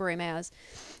to remember him as.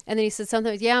 And then he said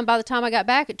something, and by the time I got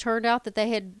back, it turned out that they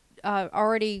had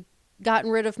already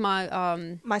gotten rid of my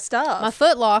my stuff, my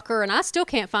foot locker, and I still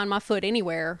can't find my foot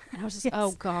anywhere. And I was just,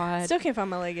 oh God, still can't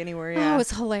find my leg anywhere. Yeah, oh, it's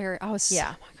hilarious. Oh my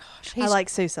gosh, I like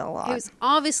Sousa a lot. He was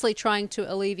obviously trying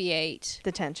to alleviate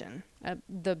the tension,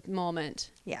 the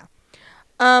moment. Yeah,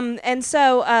 and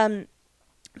so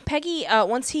Peggy,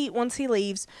 once he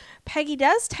leaves, Peggy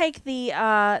does take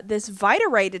the this Vita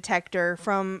Ray detector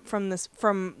from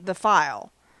the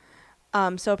file.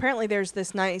 So apparently there's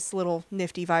this nice little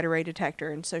nifty Vita Ray detector,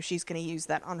 and so she's going to use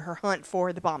that on her hunt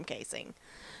for the bomb casing.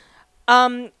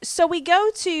 So we go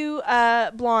to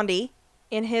Blondie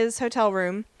in his hotel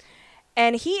room,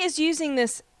 and he is using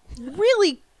this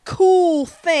really cool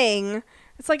thing.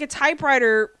 It's like a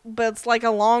typewriter, but it's like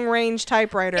a long-range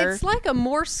typewriter. It's like a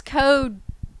Morse code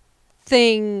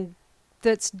thing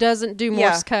that doesn't do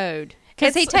Morse code.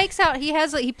 Because he plugs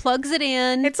it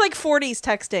in. It's like 40s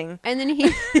texting. And then he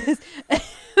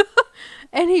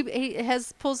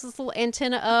pulls this little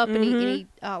antenna up, and he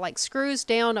like screws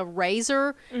down a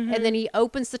razor, and then he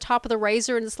opens the top of the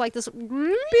razor, and it's like this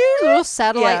little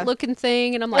satellite looking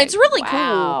thing, and I'm like, it's really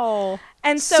cool.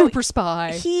 And so super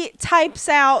spy. He types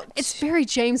out. It's very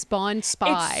James Bond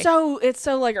spy. It's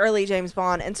so like early James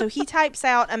Bond, and so he types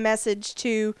out a message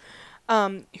to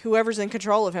whoever's in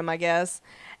control of him, I guess.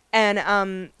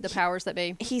 And the powers that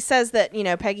be. He says that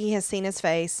Peggy has seen his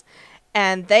face,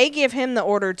 and they give him the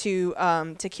order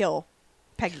to kill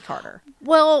Peggy Carter.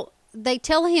 Well, they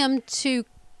tell him to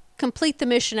complete the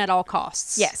mission at all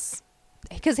costs. Yes,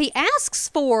 because he asks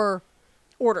for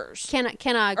orders. Can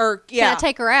I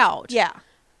take her out? Yeah.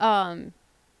 And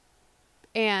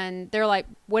they're like,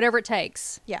 whatever it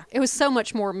takes. Yeah. It was so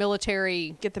much more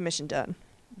military. Get the mission done.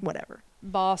 Whatever.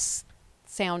 Boss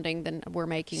sounding than we're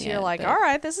making so it. You're like, all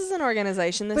right, this is an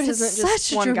organization. This isn't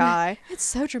just one guy. It's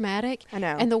so dramatic. I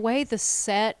know. And the way the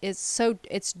set is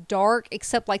it's dark,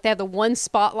 except like they have the one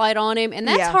spotlight on him, and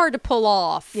that's hard to pull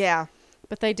off. Yeah.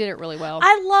 But they did it really well.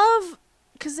 I love,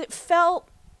 because it felt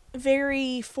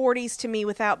very 40s to me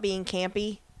without being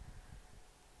campy.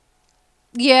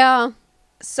 Yeah.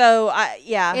 So,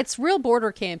 It's real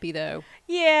border campy, though.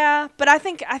 Yeah, but I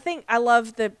think I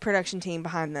love the production team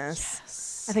behind this. Yes.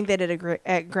 I think they did a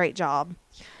great job.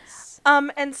 Yes.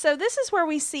 And so this is where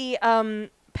we see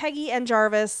Peggy and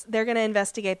Jarvis. They're going to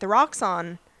investigate the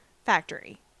Roxxon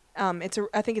factory. I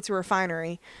think it's a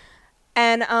refinery,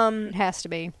 and it has to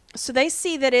be. So they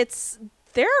see that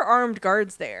there are armed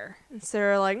guards there, and so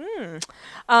they're like,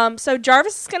 So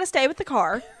Jarvis is going to stay with the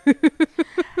car,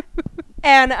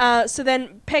 and so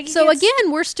then Peggy. So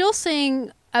again, we're still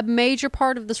seeing a major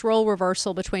part of this role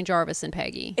reversal between Jarvis and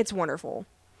Peggy. It's wonderful.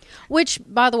 Which,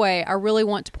 by the way, I really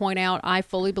want to point out, I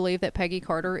fully believe that Peggy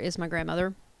Carter is my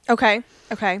grandmother. Okay.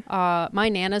 Okay. My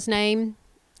Nana's name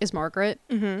is Margaret,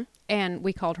 and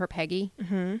we called her Peggy.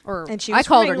 Or And she I was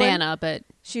called from her England. Nana, but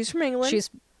She's from England. she's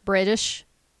British,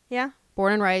 yeah.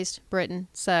 born and raised Britain.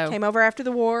 So, Came over after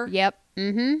the war. yep.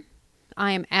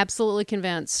 I am absolutely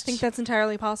convinced I think that's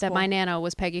entirely that possible. my Nana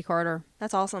was Peggy Carter.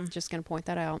 That's awesome. Just going to point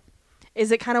that out.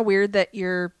 Is it kind of weird that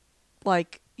you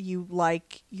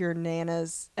like your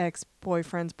Nana's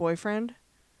ex-boyfriend's boyfriend,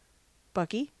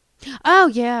 Bucky? Oh,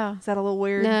 yeah. Is that a little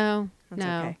weird? No, That's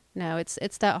no, okay. no.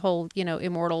 It's that whole,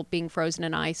 immortal being frozen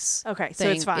in ice. Okay, so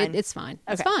thing. it's fine. It's fine.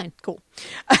 It's Okay, fine. cool.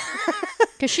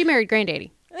 Because she married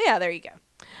Granddaddy. Yeah, there you go.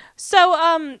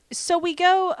 So, so we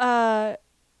go,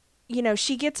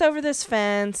 she gets over this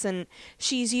fence and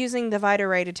she's using the Vita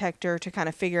ray detector to kind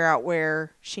of figure out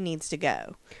where she needs to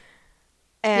go.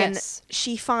 And Yes.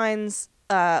 she finds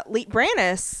Leet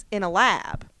Brannis in a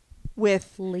lab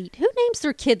with, Leet. Who names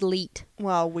their kid Leet?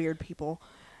 well, weird people.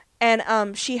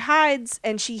 And she hides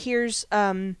and she hears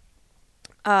him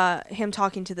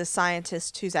talking to the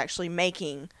scientist who's actually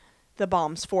making the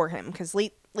bombs for him, because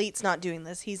Leet's not doing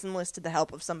this. He's enlisted the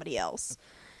help of somebody else.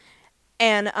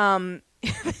 And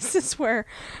this is where,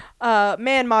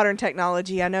 modern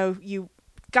technology. I know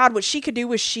God, what she could do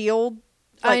with S.H.I.E.L.D.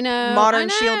 I know, Modern I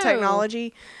know. S.H.I.E.L.D.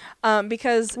 technology.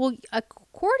 Because, Well,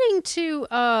 according to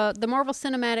the Marvel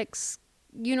Cinematics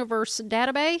Universe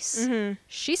database,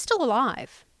 she's still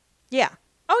alive. yeah.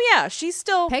 Oh, yeah, she's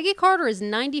still... Peggy Carter is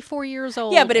 94 years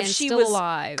old. Yeah, but if and she still was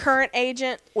alive. current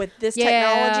agent with this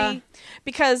Yeah. technology,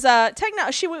 because they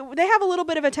have a little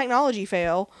bit of a technology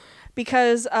fail,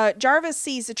 because Jarvis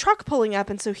sees a truck pulling up,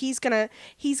 and so he's gonna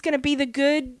be the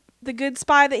good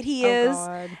spy that he is,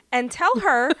 God. and tell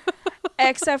her,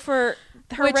 except for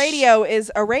her Which- radio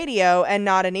is a radio and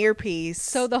not an earpiece.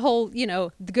 So the whole,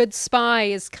 the good spy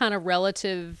is kind of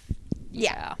relative.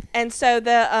 Yeah. And so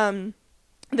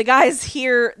the guys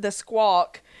hear the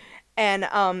squawk, and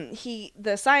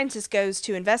the scientist goes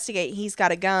to investigate. He's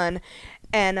got a gun,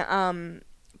 and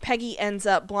Peggy ends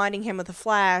up blinding him with a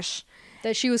flash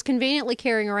That she was conveniently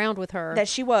carrying around with her. that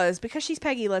she was, because she's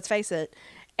Peggy, let's face it.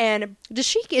 And Is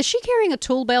she carrying a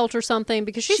tool belt or something?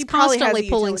 Because she's She probably has constantly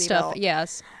a pulling utility stuff. belt.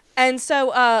 Yes.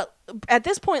 so at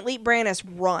this point, Leet Brannis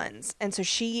runs, and so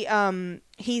she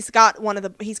he's got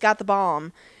the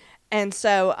bomb, and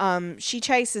so she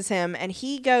chases him, and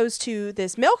he goes to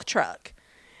this milk truck,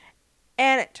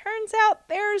 and it turns out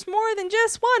there's more than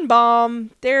just one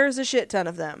bomb. There's a shit ton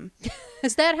of them.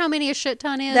 Is that how many a shit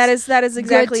ton is? That is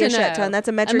exactly Good a to shit know. ton. That's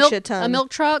a metric shit ton. A milk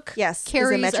truck? Yes, is a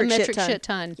Carries metric shit ton.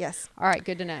 ton. Yes. All right,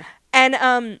 good to know.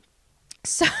 And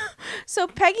so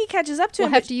Peggy catches up to We'll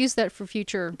him. have to use that for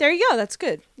future. There you go. That's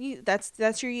good.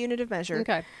 That's your unit of measure.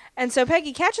 Okay. And so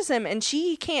Peggy catches him, and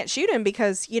she can't shoot him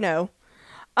because she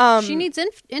needs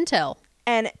intel.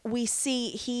 And we see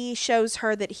he shows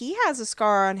her that he has a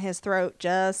scar on his throat,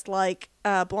 just like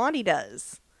Blondie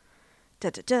does. Da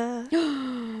da da.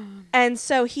 And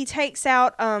so he takes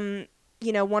out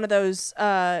one of those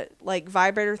like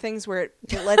vibrator things where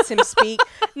it lets him speak.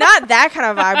 Not that kind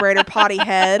of vibrator, potty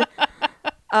head.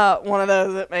 One of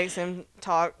those that makes him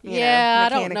talk. I don't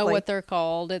know mechanically. what they're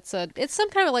called. It's some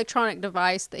kind of electronic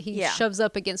device that he Yeah. shoves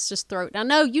up against his throat. Now,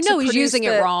 no, he's produce using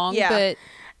it wrong, yeah. but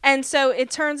And so it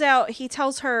turns out he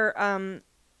tells her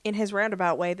in his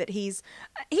roundabout way that he's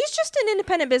just an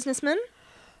independent businessman,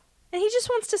 and he just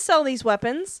wants to sell these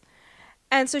weapons.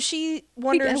 And so she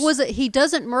wonders, he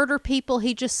doesn't murder people.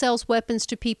 He just sells weapons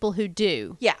to people who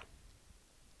do. yeah,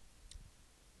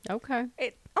 Okay,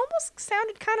 it almost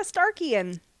sounded kind of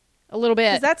Starkian. a little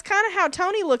bit. Because that's kind of how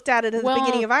Tony looked at it at Well, the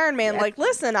beginning of Iron Man. Like,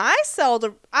 listen, I sell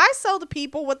to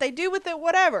people, what they do with it,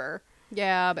 whatever.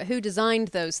 Yeah, but who designed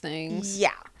those things?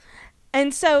 Yeah.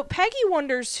 And so Peggy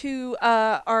wonders who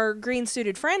our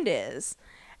green-suited friend is.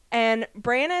 And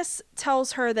Brannis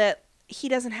tells her that he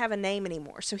doesn't have a name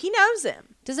anymore. So he knows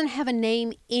him. Doesn't have a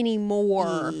name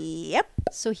anymore. Yep.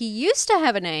 So he used to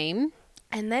have a name.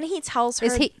 And then he tells her...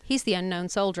 He's the unknown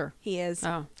soldier. He is.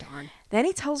 Oh, darn. Then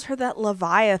he tells her that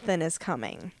Leviathan is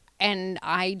coming. And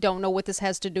I don't know what this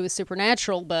has to do with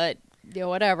Supernatural, but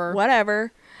whatever.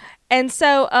 Whatever. And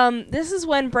so this is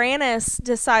when Brannis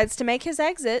decides to make his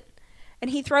exit,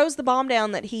 and he throws the bomb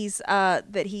down that he's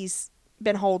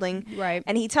been holding. Right.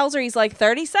 And he tells her, he's like,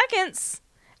 30 seconds.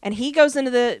 And he goes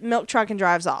into the milk truck and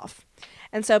drives off.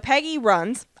 And so Peggy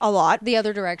runs a lot. The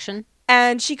other direction.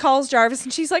 And she calls Jarvis,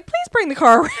 and she's like, please bring the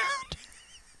car around.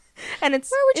 And it's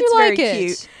Where would you it's like very it?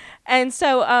 cute. And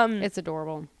so It's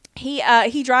adorable.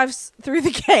 he drives through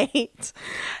the gate.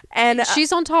 And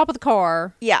She's on top of the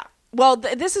car. yeah. Well,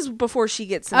 this is before she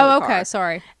gets in the car. Okay.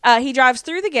 Sorry. He drives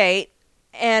through the gate,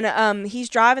 And he's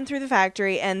driving through the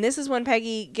factory, and this is when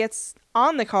Peggy gets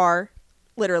on the car,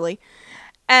 literally.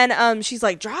 And she's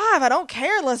like, drive, I don't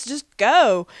care, let's just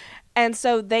go. And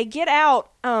so they get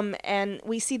out, and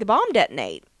we see the bomb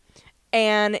detonate.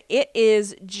 And it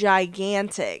is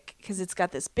gigantic because it's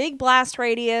got this big blast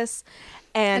radius.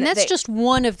 And that's just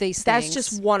one of these things. That's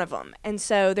just one of them. And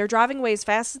so they're driving away as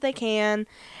fast as they can.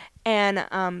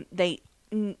 And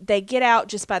they get out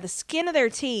just by the skin of their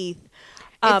teeth.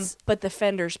 But the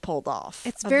fender's pulled off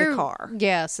of the car.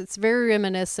 Yes, it's very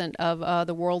reminiscent of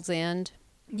The World's End.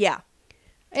 Yeah.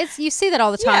 You see that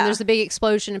all the time. Yeah. There's a big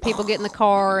explosion and people get in the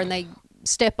car and they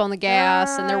step on the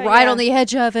gas and they're right on the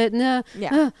edge of it. And,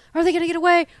 are they going to get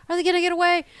away? Are they going to get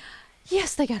away?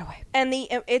 Yes, they got away. And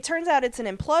it turns out it's an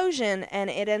implosion, and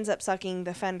it ends up sucking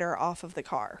the fender off of the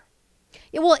car.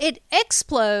 Yeah, well, it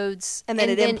explodes and then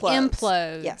it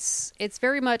implodes. Yes. It's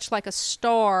very much like a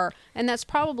star, and that's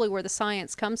probably where the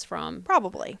science comes from.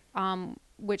 Probably.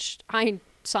 Which I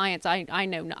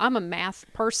know. I'm a math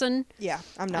person. Yeah,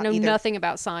 I'm not I know either. nothing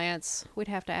about science. We'd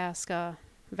have to ask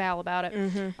Val about it.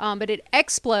 Mm-hmm. But it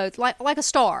explodes like a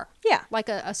star. Yeah. Like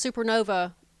a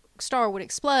supernova star would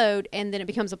explode, and then it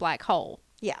becomes a black hole.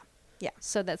 Yeah. Yeah.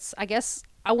 So that's, I guess,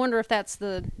 I wonder if that's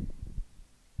the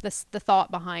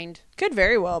thought behind. Could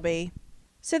very well be.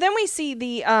 So then we see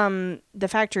the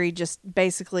factory just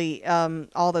basically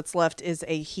all that's left is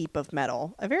a heap of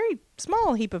metal. A very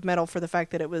small heap of metal for the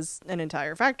fact that it was an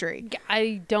entire factory.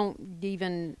 I don't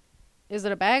even. Is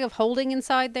it a bag of holding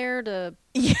inside there?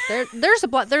 Yeah. There's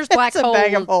black It's hole. a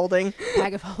bag of holding.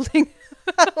 Bag of holding.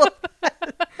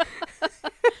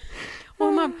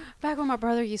 Well, back when my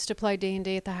brother used to play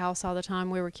D&D at the house all the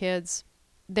time, we were kids.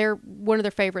 One of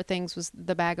their favorite things was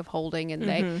the bag of holding,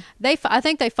 and I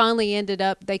think they finally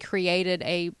they created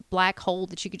a black hole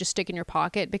that you could just stick in your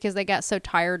pocket because they got so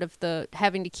tired of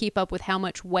having to keep up with how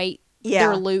much weight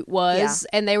their loot was,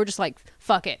 and they were just like,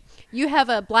 fuck it. You have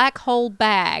a black hole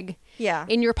bag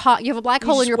in your pocket. You have a black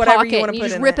hole in your pocket, and you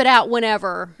just rip it out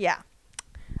whenever. Yeah.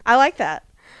 I like that.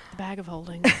 Bag of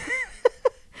holding.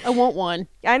 I want one.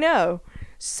 I know.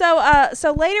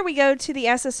 So later we go to the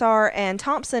SSR, and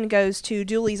Thompson goes to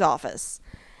Dooley's office,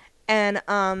 and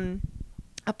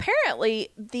apparently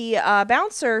the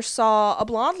bouncer saw a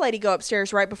blonde lady go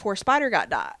upstairs right before Spider got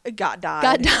died.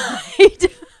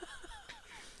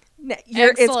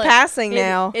 It's passing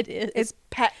now. It is. It's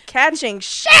catching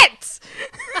shit.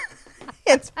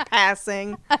 It's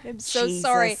passing. I'm so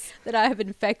sorry that I have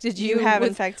infected you. You have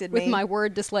infected me with my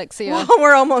word dyslexia. Well,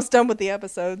 we're almost done with the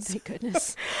episodes. Thank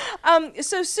goodness.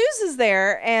 So Suze is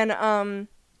there, and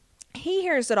he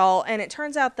hears it all, and it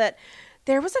turns out that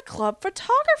there was a club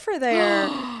photographer there,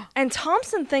 and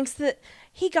Thompson thinks that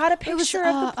he got a picture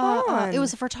of the blonde. It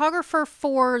was a photographer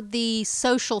for the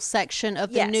social section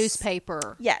of the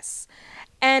newspaper. Yes.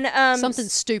 And something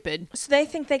stupid. So they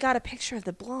think they got a picture of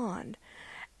the blonde.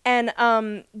 And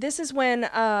this is when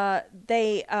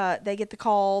they get the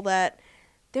call that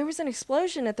there was an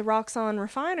explosion at the Roxxon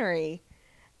refinery,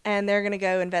 and they're going to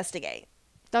go investigate.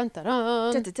 Dun, dun,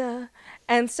 dun. Da, da, da.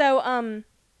 And so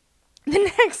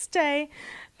the next day,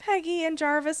 Peggy and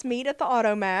Jarvis meet at the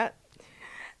automat.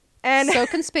 And so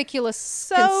conspicuous.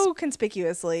 So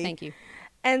conspicuously. Thank you.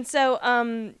 And so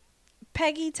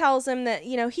Peggy tells him that,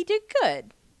 he did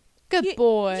good. Good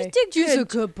boy. You did good. He's a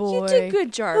good boy. You did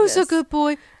good, Jarvis. Who's a good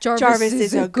boy? Jarvis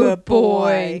is a good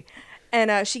boy.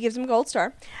 And she gives him a gold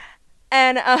star.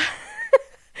 And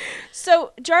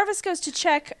so Jarvis goes to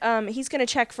check. He's going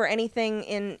to check for anything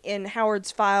in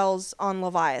Howard's files on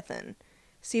Leviathan.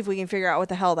 See if we can figure out what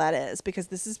the hell that is. Because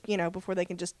this is, before they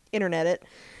can just internet it.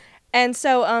 And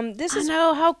so this is... I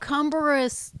know, how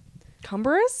cumbrous.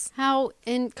 Cumbrous? How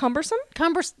Cumbersome?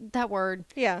 Cumbrous, that word.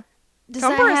 Yeah. Does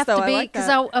Cumbrous, that have though, to be? Because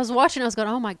I was watching, I was going,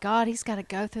 oh my God, he's got to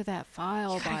go through that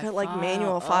file by got, like, file.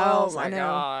 manual files. Oh my I know.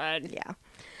 God. Yeah.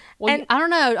 Well, And- I don't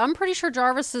know. I'm pretty sure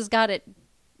Jarvis has got it,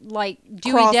 like,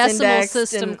 Dewey Cross-indexed Decimal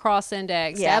System and-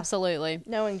 cross-indexed. Yeah. Absolutely.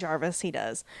 Knowing Jarvis, he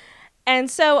does. And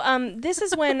so this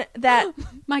is when that...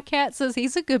 My cat says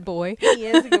he's a good boy. He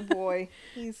is a good boy.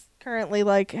 He's currently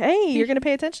like, hey, you're going to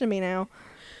pay attention to me now.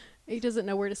 He doesn't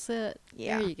know where to sit.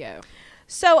 Yeah. There you go.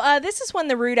 So this is when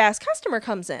the rude-ass customer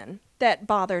comes in that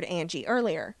bothered Angie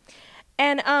earlier.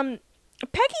 And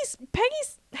Peggy's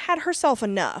had herself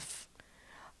enough.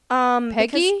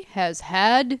 Peggy has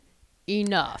had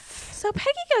enough. So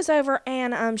Peggy goes over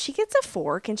and she gets a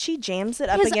fork and she jams it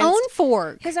up His against... own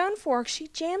fork. His own fork. She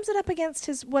jams it up against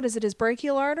his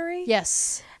brachial artery?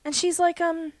 Yes. And she's like,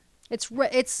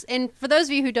 It's and for those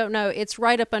of you who don't know, it's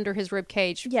right up under his rib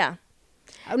cage. Yeah.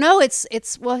 Oh, no, it's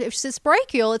well, if it's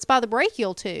brachial, it's by the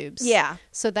brachial tubes. Yeah.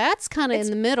 So that's kind of in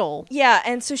the middle. Yeah,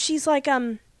 and so she's like,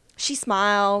 she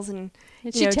smiles and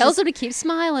She tells him to keep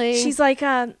smiling. She's like,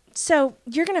 so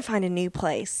you're gonna find a new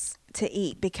place to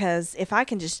eat because if I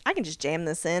can just jam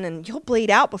this in and you'll bleed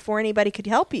out before anybody could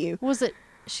help you. What was it?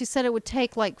 She said it would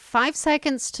take like 5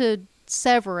 seconds to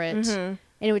sever it, and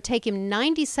it would take him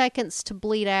 90 seconds to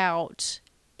bleed out.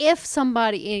 If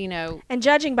somebody, And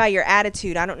judging by your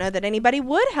attitude, I don't know that anybody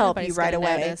would help you nobody's right gonna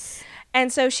away. notice.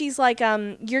 And so she's like,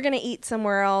 you're gonna eat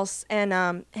somewhere else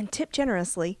and tip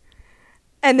generously.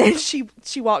 And then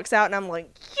she walks out and I'm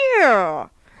like, yeah.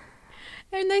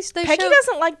 And they Peggy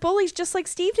doesn't like bullies just like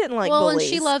Steve didn't like bullies. and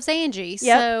she loves Angie.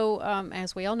 Yep. So,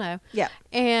 as we all know. Yeah.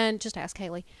 And just ask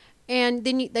Haley. And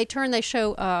then they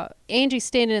show Angie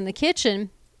standing in the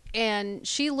kitchen, and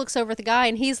she looks over at the guy,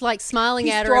 and he's like smiling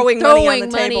He's at her, throwing and money on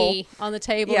the money on the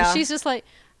table. Yeah. And she's just like,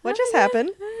 What just happened?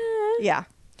 Yeah.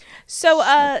 So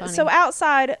funny. so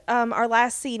outside, our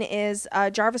last scene is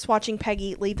Jarvis watching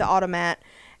Peggy leave the automat,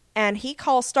 and he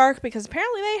calls Stark because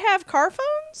apparently they have car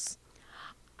phones.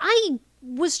 I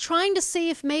was trying to see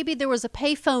if maybe there was a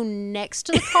payphone next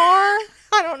to the car,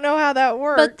 I don't know how that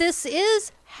works. but this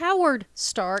is Howard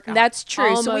Stark. That's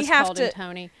true. So we Almost have called to- him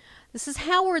Tony. This is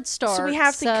Howard Stark. So we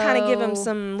have to kind of give him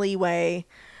some leeway.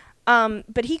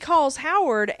 But he calls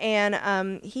Howard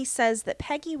and he says that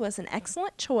Peggy was an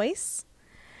excellent choice.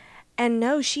 And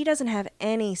no, she doesn't have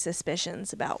any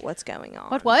suspicions about what's going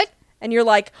on. What? And you're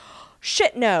like,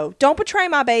 shit, no. Don't betray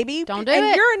my baby. Don't do and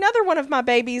it. You're another one of my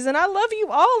babies and I love you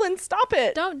all and stop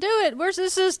it. Don't do it.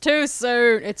 This is too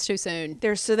soon. It's too soon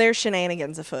There's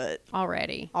shenanigans afoot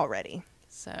already.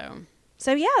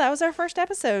 So yeah, that was our first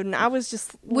episode and I was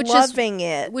just Which is- loving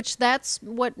it. Which that's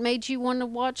what made you want to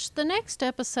watch the next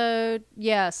episode.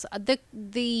 Yes,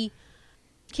 the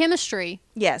chemistry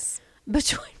Yes.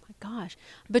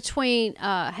 between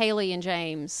Haley and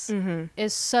James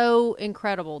is so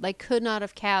incredible. They could not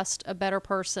have cast a better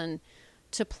person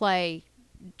to play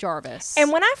Jarvis.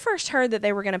 And when I first heard that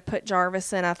they were going to put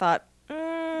Jarvis in, I thought, I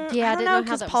I didn't don't know know, how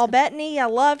because that was Paul gonna- Bettany, I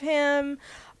love him.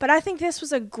 But I think this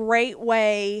was a great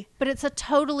way, but it's a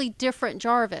totally different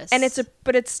Jarvis, and it's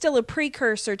still a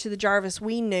precursor to the Jarvis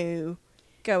we knew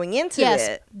going into yes,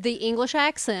 it. the English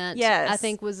accent. Yes. I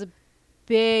think was a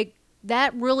big.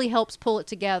 That really helps pull it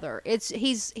together.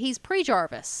 He's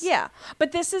pre-Jarvis. Yeah,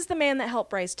 but this is the man that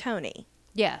helped raise Tony.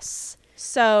 Yes.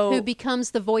 So Who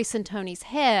becomes the voice in Tony's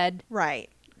head,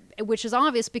 right. which is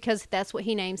obvious because that's what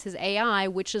he names his AI,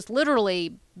 which is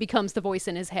literally becomes the voice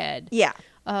in his head. Yeah.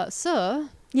 So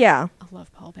Yeah. I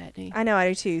love Paul Bettany. I know, I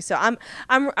do too. So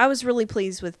I was really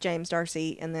pleased with James Darcy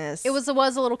in this. It was a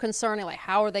little concerning, like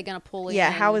how are they going to pull it? Yeah,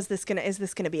 how is this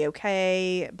gonna be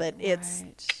okay? But it's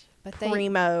but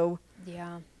primo.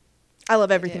 yeah. I love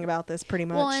everything about this pretty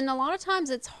much. Well, and a lot of times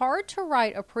it's hard to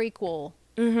write a prequel,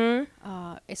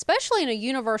 especially in a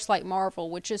universe like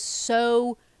Marvel, which is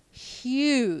so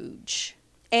huge.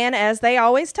 And as they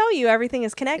always tell you, everything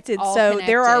is connected. all So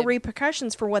there are connected.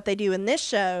 repercussions for what they do in this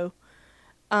show.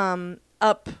 So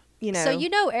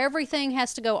everything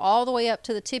has to go all the way up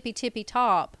to the tippy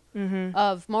top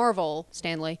of Marvel,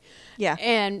 Stanley. Yeah.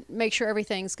 And make sure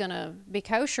everything's going to be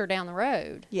kosher down the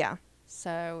road. Yeah.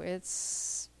 So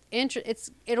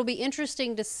it'll be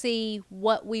interesting to see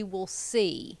what we will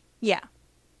see Yeah.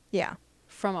 Yeah.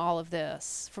 from all of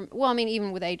this.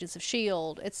 Even with Agents of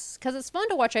S.H.I.E.L.D., it's because it's fun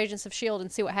to watch Agents of S.H.I.E.L.D.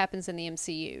 and see what happens in the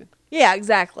MCU. Yeah,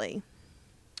 exactly.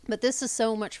 But this is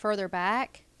so much further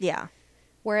back, Yeah.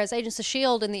 whereas Agents of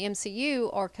S.H.I.E.L.D. and the MCU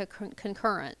are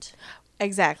concurrent.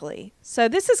 Exactly. So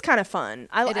this is kind of fun.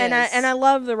 It is. I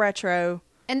love the retro.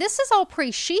 And this is all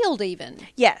pre-S.H.I.E.L.D. even.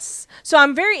 Yes. So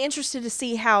I'm very interested to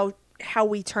see how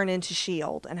we turn into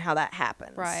S.H.I.E.L.D. and how that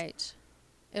happens. Right.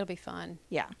 It'll be fun.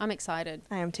 Yeah. I'm excited.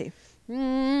 I am too.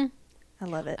 Mm. I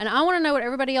love it. And I want to know what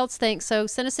everybody else thinks, so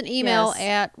send us an email Yes.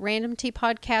 at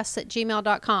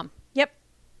randomtpodcasts@gmail.com. Yep.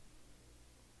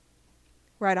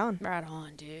 Right on. Right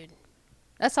on, dude.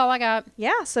 That's all I got.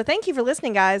 Yeah. So thank you for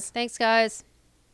listening, guys. Thanks, guys.